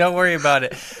good. Don't worry about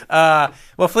it.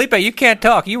 Well, Felipe, you can't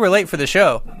talk. You were late for the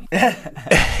show.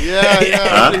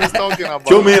 Yeah. What he's talking about?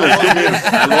 2 minutes.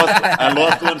 I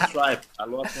lost one stripe.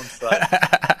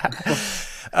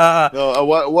 No,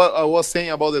 what I was saying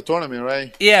about the tournament,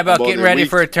 right? Yeah, about getting ready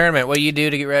for a tournament. What do you do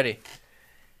to get ready?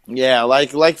 Yeah,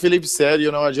 like Felipe said,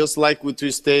 I just like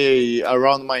to stay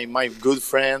around my good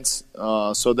friends.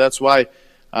 So that's why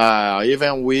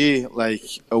even we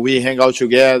hang out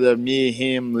together, me,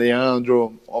 him,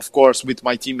 Leandro, of course, with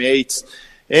my teammates.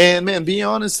 And man, being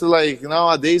honest,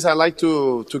 nowadays I like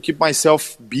to keep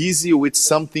myself busy with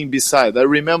something beside. I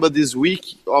remember this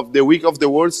week of the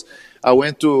Worlds, I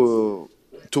went to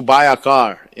buy a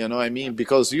car. You know what I mean?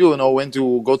 Because when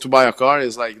to go to buy a car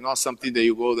is not something that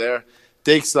you go there.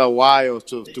 Takes a while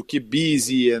to keep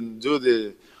busy and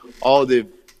do all the.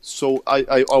 So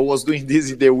I was doing this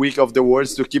in the week of the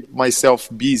Worlds to keep myself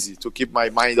busy, to keep my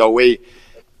mind away.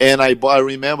 And I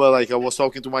remember I was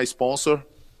talking to my sponsor.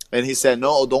 And he said,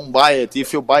 "No, don't buy it.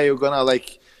 If you buy, you're gonna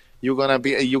you're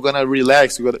gonna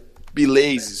relax, you're gonna be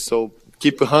lazy, so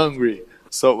keep hungry.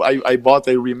 So I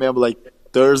remember like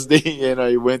Thursday and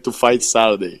I went to fight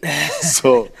Saturday.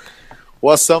 So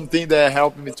was something that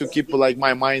helped me to keep like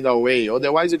my mind away.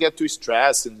 Otherwise you get too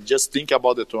stressed and just think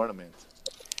about the tournament.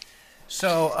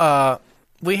 So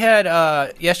we had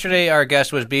yesterday our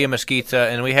guest was Bia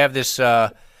Mesquita, and we have this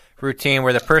routine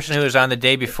where the person who is on the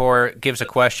day before gives a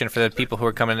question for the people who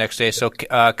are coming the next day. So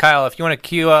Kyle, if you want to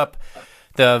queue up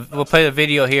we'll play the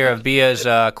video here of Bia's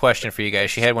question for you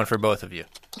guys. She had one for both of you.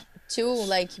 Two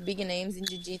like big names in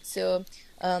jiu-jitsu.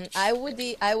 I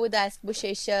would ask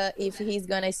Buchecha if he's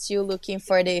gonna still looking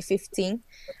for the 15,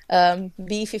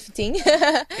 B15.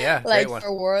 Yeah, like great one.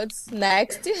 for Worlds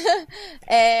next.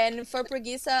 And for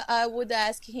Preguica, I would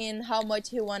ask him how much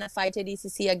he wanna fight at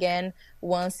ECC again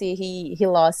once he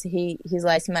lost his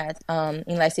last match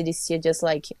in last ECC, just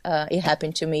like it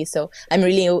happened to me. So I'm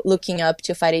really looking up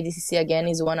to fight at ECC again.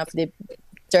 Is one of the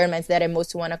tournaments that I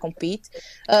most want to compete.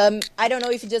 I don't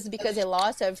know if just because I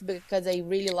lost or if because I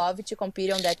really love to compete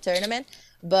on that tournament,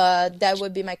 but that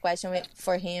would be my question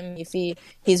for him, if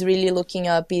he's really looking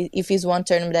up, if it's one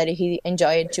tournament that he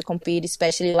enjoyed to compete,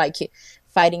 especially like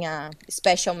fighting a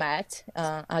special match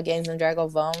against André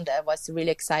Galvão that was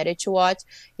really excited to watch.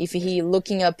 If he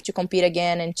looking up to compete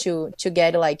again and to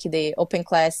get like the open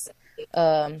class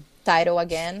title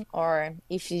again, or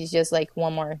if it's just like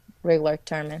one more regular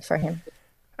tournament for him.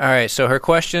 All right, so her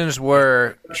questions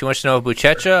were, she wants to know,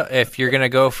 Buchecha, if you're going to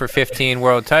go for 15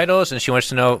 world titles, and she wants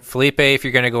to know, Felipe, if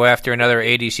you're going to go after another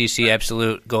ADCC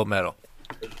absolute gold medal.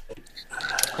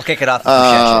 We'll kick it off with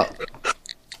Buchecha.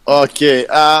 Okay,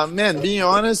 man, being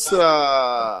honest,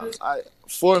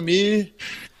 for me,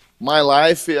 my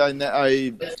life,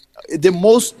 the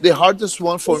hardest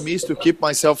one for me is to keep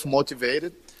myself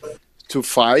motivated to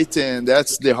fight, and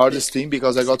that's the hardest thing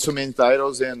because I got so many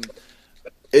titles and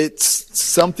it's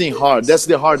something hard. That's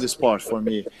the hardest part for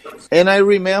me. And I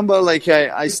remember, like,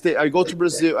 I go to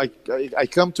Brazil. I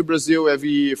come to Brazil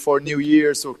for New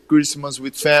Year's or Christmas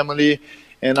with family,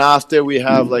 and after we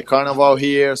have like Carnival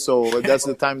here. So that's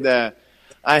the time that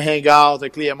I hang out, I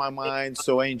clear my mind,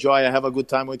 so I enjoy. I have a good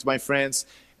time with my friends.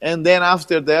 And then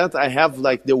after that, I have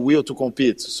like the will to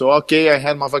compete. So okay, I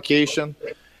had my vacation,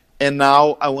 and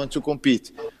now I want to compete.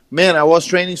 Man, I was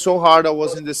training so hard. I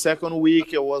was in the second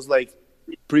week. I was like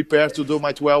prepared to do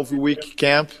my 12-week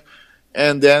camp,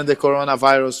 and then the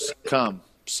coronavirus come.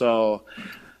 So,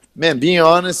 man, being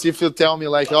honest, if you tell me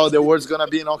like, oh, the world's gonna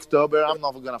be in October, I'm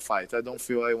not gonna fight. I don't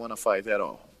feel I want to fight at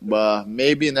all. But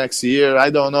maybe next year, I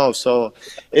don't know. So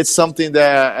it's something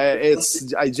that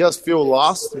I just feel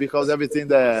lost because everything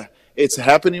that it's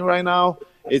happening right now,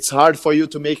 it's hard for you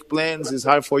to make plans. It's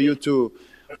hard for you to,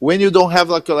 when you don't have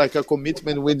like a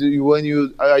commitment,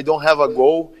 I don't have a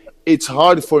goal, it's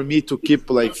hard for me to keep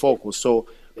like focus. So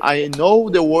I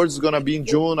know the world's gonna be in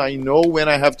June. I know when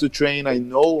I have to train. I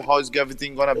know how is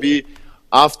everything gonna be.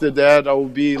 After that, I will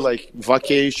be like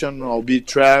vacation. I'll be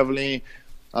traveling.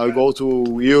 I'll go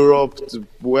to Europe, to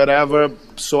wherever.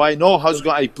 So I know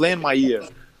I plan my year.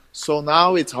 So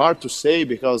now it's hard to say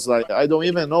because like I don't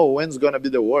even know when's gonna be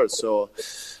the World. So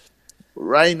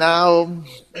right now,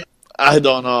 I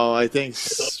don't know. I think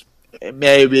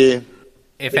maybe.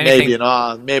 If anything, maybe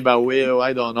not. Maybe I will.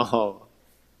 I don't know.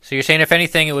 So you're saying if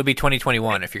anything, it would be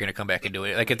 2021 if you're going to come back and do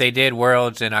it. Like if they did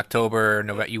Worlds in October or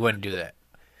November, you wouldn't do that.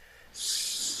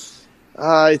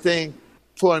 I think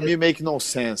for me, make no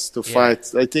sense to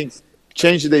fight. I think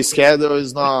change the schedule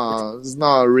is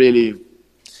not really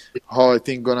how I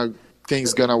think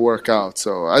things gonna work out.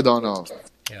 So I don't know.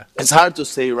 Yeah, it's hard to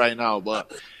say right now,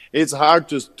 but it's hard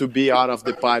to be out of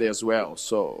the party as well.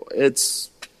 So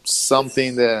it's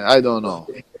something that I don't know.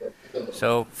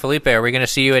 So, Felipe, are we going to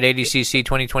see you at ADCC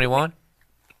 2021?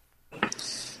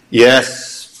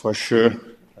 Yes, for sure.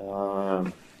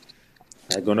 I'm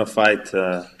going to fight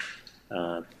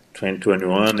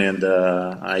 2021, and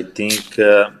I think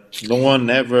no one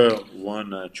ever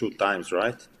won 2 times,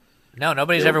 right? No,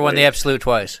 nobody's ever won the absolute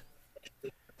twice.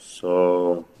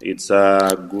 So it's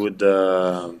a good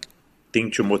thing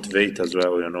to motivate as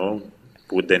well,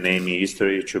 put the name in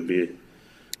history to be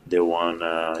the one.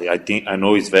 I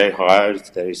know it's very hard.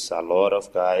 There is a lot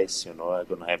of guys, I'm going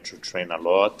to have to train a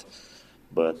lot,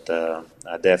 but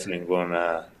I definitely going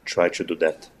to try to do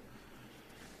that.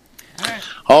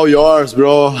 All yours,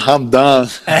 bro. I'm done.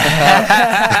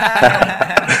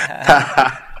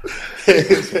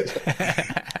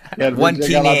 One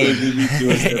teenage.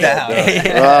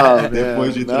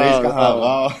 Depois de 3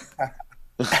 carnaval.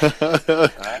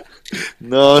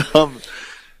 No,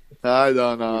 I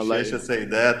don't know. Buchecha say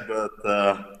that, but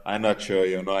I'm not sure.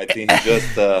 I think he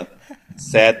just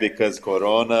sad because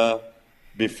Corona,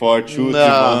 before 2-3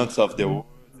 months of the World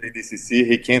ADCC,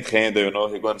 he can't handle,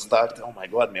 He's going to start, oh my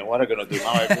God, man, what am I going to do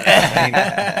now?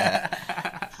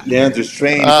 Leandro's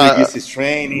training, Preguica is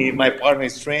training, my partner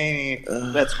is training,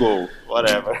 let's go,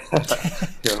 whatever,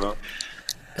 I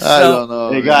don't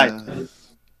know. Hey, guys,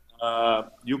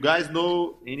 you guys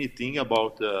know anything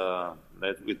about,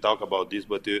 we talk about this,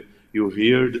 but you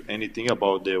heard anything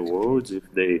about the Worlds, if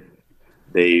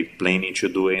they planning to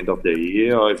do end of the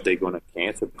year or if they're going to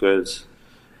cancel? Because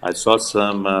I saw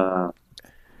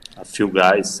a few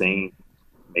guys saying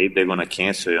maybe they're going to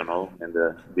cancel, and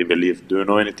they believe. Do you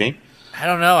know anything? I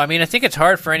don't know. I mean, I think it's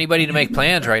hard for anybody to make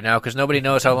plans right now because nobody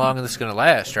knows how long this is going to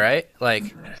last, right?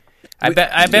 Like, I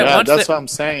bet. Once that's what I'm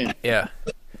saying. Yeah,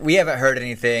 we haven't heard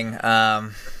anything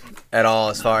at all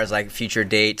as far as like future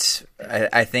dates.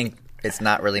 I think it's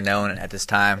not really known at this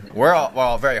time. We're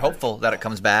all very hopeful that it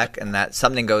comes back and that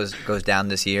something goes down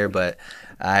this year, but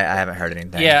I haven't heard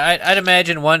anything. Yeah, I'd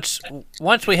imagine once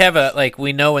we have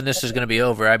we know when this is going to be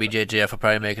over, IBJJF will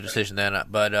probably make a decision then.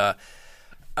 But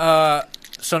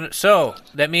so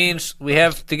that means we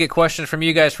have to get questions from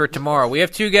you guys for tomorrow. We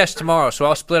have 2 guests tomorrow, so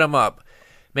I'll split them up.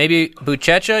 Maybe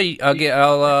Buchecha,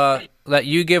 I'll let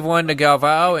you give one to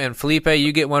Galvao, and Felipe,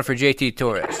 you get one for JT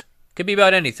Torres. Could be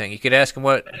about anything. You could ask them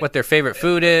what their favorite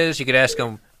food is. You could ask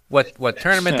them what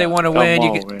tournament they want to win.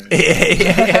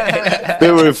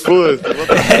 Favorite food.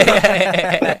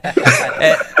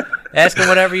 Ask them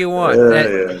whatever you want.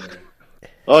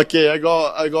 Okay, I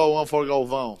got one for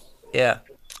Galvão. Yeah.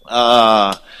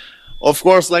 Of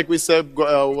course, like we said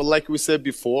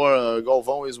before,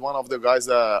 Galvão is one of the guys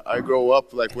that I grew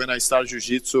up like when I started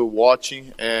jiu-jitsu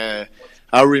watching. And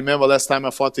I remember last time I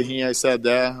fought him, I said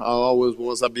that I always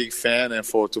was a big fan, and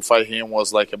to fight him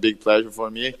was like a big pleasure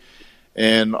for me.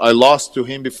 And I lost to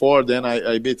him before, then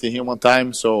I beat him one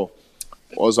time, so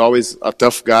was always a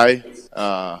tough guy,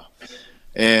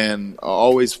 and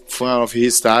always fan of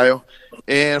his style.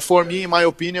 And for me, in my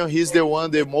opinion, he's the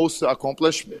most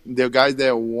accomplished, the guy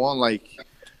that won, like,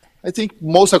 I think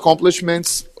most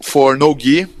accomplishments for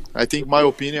no-gi. I think, in my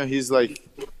opinion, he's like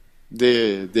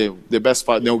the best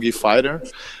no-gi fighter.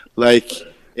 Like,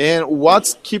 and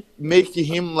what's keep making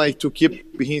him like to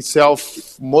keep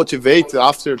himself motivated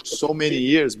after so many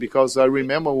years? Because I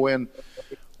remember when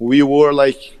we were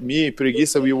like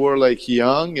Preguica, we were like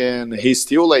young, and he's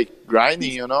still like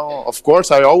grinding, Of course,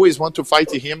 I always want to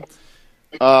fight him.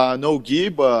 No gi,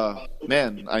 but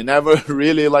man, I never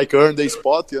really like earned a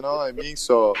spot, I mean.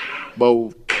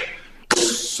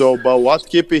 But what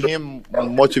keeping him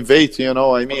motivated,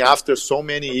 I mean, after so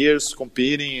many years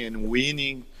competing and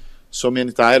winning so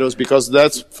many titles, because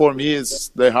that's for me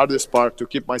is the hardest part, to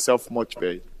keep myself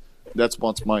motivated. That's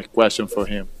what's my question for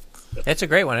him. It's a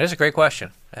great one. It is a great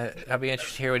question. I'll be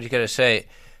interested to hear what you got to say.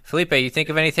 Felipe, you think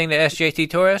of anything to ask JT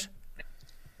Torres?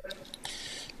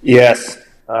 Yes.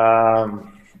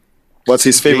 What's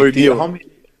his favorite meal?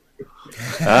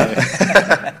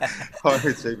 What's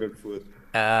his favorite food?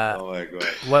 Oh my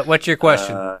God! What's your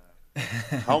question?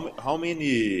 How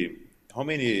many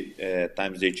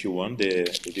times JT won the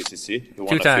DCC?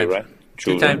 2 times, right?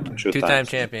 Two-time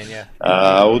champion. Yeah.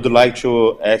 I would like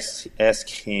to ask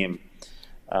him.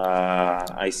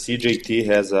 I see JT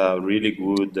has a really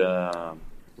good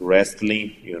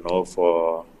wrestling,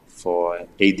 for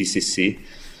ADCC.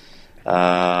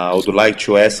 I would like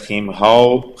to ask him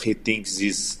how he thinks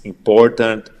is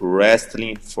important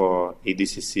wrestling for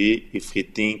ADCC, if he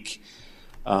think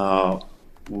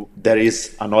there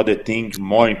is another thing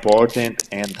more important,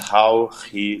 and how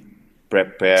he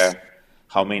prepare,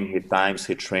 how many times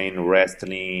he train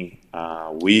wrestling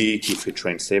week, if he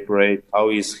train separate, how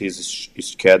is his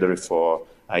schedule for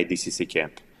IDCC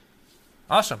camp?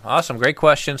 Awesome. Great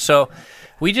question. So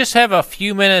we just have a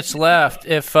few minutes left.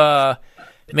 If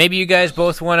maybe you guys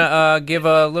both want to give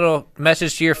a little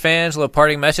message to your fans, a little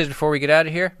parting message before we get out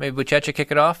of here. Maybe Buchecha, kick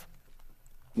it off.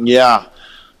 Yeah.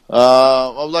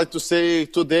 I would like to say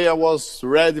today I was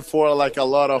ready for like a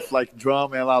lot of like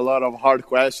drama and a lot of hard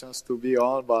questions to be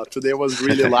on, but today was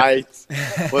really light,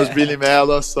 was really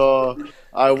mellow, so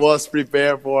I was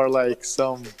prepared for like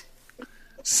some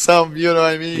you know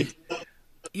what I mean?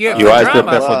 You are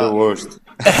prepared for the worst.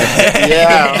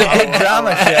 Yeah. The big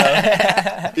drama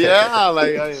show. Yeah,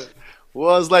 like I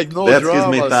was like no That's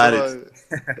drama. His mentality.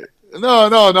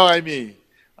 No, I mean,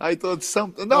 I thought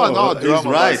something. No,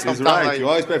 drama. He's right. Like, you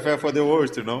always prepare for the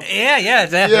worst, Yeah,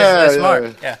 that's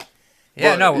smart.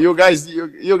 Yeah. No, you guys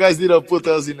didn't put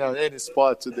us in any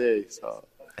spot today, so.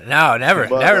 No, never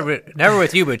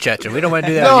with you, Buchecha. We don't want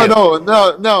to do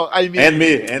that. No. I mean, and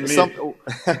me.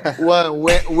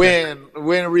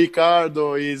 when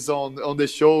Ricardo is on the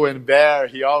show and Bear,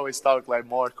 he always talk like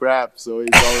more crap, so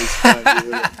it's always fun.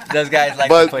 Those guys like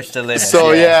to push the limit.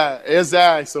 So yeah,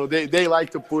 exactly. So they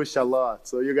like to push a lot.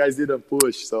 So you guys didn't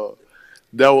push, so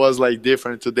that was like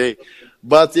different today.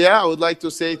 But yeah, I would like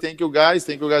to say thank you guys.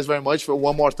 Thank you guys very much for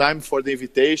one more time for the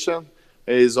invitation.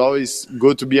 It's always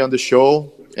good to be on the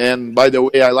show. And by the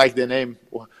way, I like the name.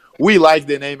 We like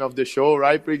the name of the show,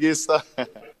 right, Preguica?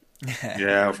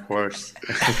 Yeah, of course.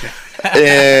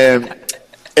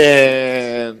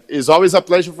 and it's always a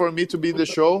pleasure for me to be in the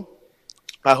show.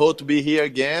 I hope to be here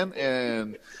again.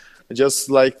 And I just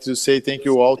like to say thank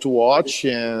you all to watch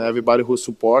and everybody who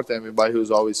support, everybody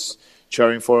who's always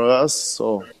cheering for us.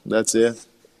 So that's it.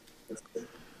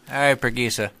 All right,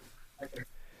 Preguica.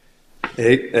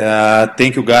 Hey,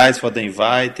 thank you guys for the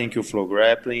invite. Thank you, Flow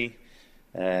Grappling.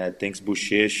 Thanks,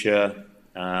 Buchecha,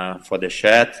 for the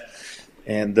chat.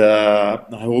 And I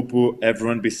hope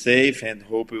everyone be safe and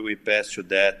hope we pass to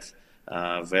that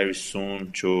very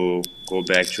soon to go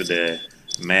back to the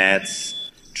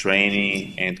mats,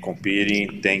 training and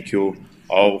competing. Thank you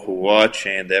all who watch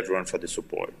and everyone for the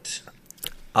support.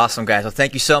 Awesome, guys. Well,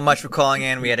 thank you so much for calling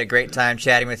in. We had a great time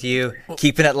chatting with you,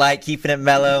 keeping it light, keeping it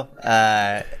mellow.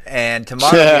 And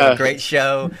tomorrow we have a great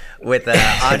show with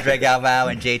Andre Galvao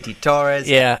and JT Torres.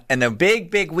 Yeah. And the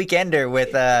big weekender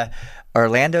with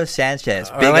Orlando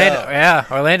Sanchez.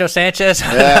 Orlando Sanchez.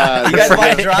 Yeah, you guys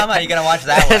want drama? You're going to watch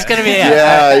that one. It's going to be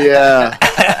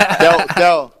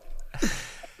Tell.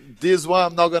 This one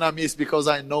I'm not going to miss because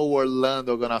I know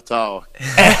Orlando going to talk.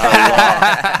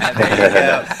 There you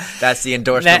go. That's the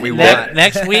endorsement we want.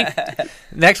 Next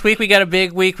week we got a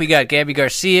big week. We got Gabby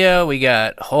Garcia, we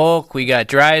got Hulk, we got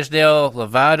Drysdale,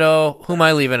 Lovato. Who am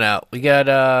I leaving out? We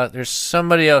got there's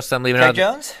somebody else I'm leaving out.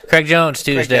 Craig Jones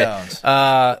Tuesday.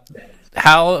 How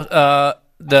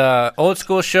the old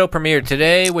school show premiered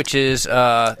today, which is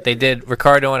they did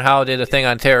Ricardo and Hal did a thing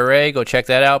on Terra Ray. Go check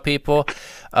that out, people.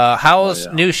 Howell's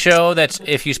new show, that's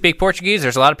if you speak Portuguese.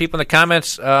 There's a lot of people in the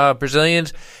comments,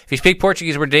 Brazilians. If you speak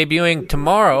Portuguese, we're debuting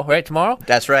tomorrow, right? Tomorrow?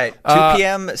 That's right. 2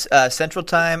 p.m. Central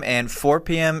Time and 4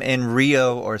 p.m. in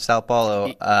Rio or Sao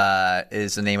Paulo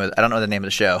is the name of. I don't know the name of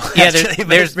the show. Yeah,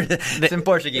 it's in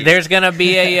Portuguese. There's gonna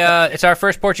be it's our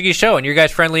first Portuguese show, and your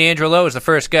guys' friend Leandro Lowe is the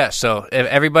first guest. So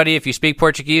everybody, if you speak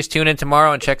Portuguese, tune in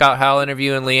tomorrow and check out Hal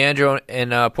interviewing Leandro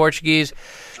in Portuguese.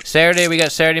 Saturday, we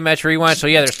got Saturday Match Rewind. So,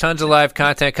 yeah, there's tons of live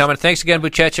content coming. Thanks again,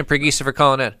 Buchecha and Preguica, for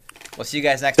calling in. We'll see you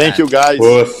guys next time. Thank you, guys.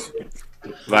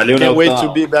 Valeu, Can't wait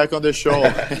to be back on the show.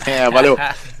 Valeu.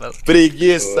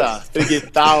 Preguiça.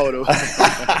 Preguitauro.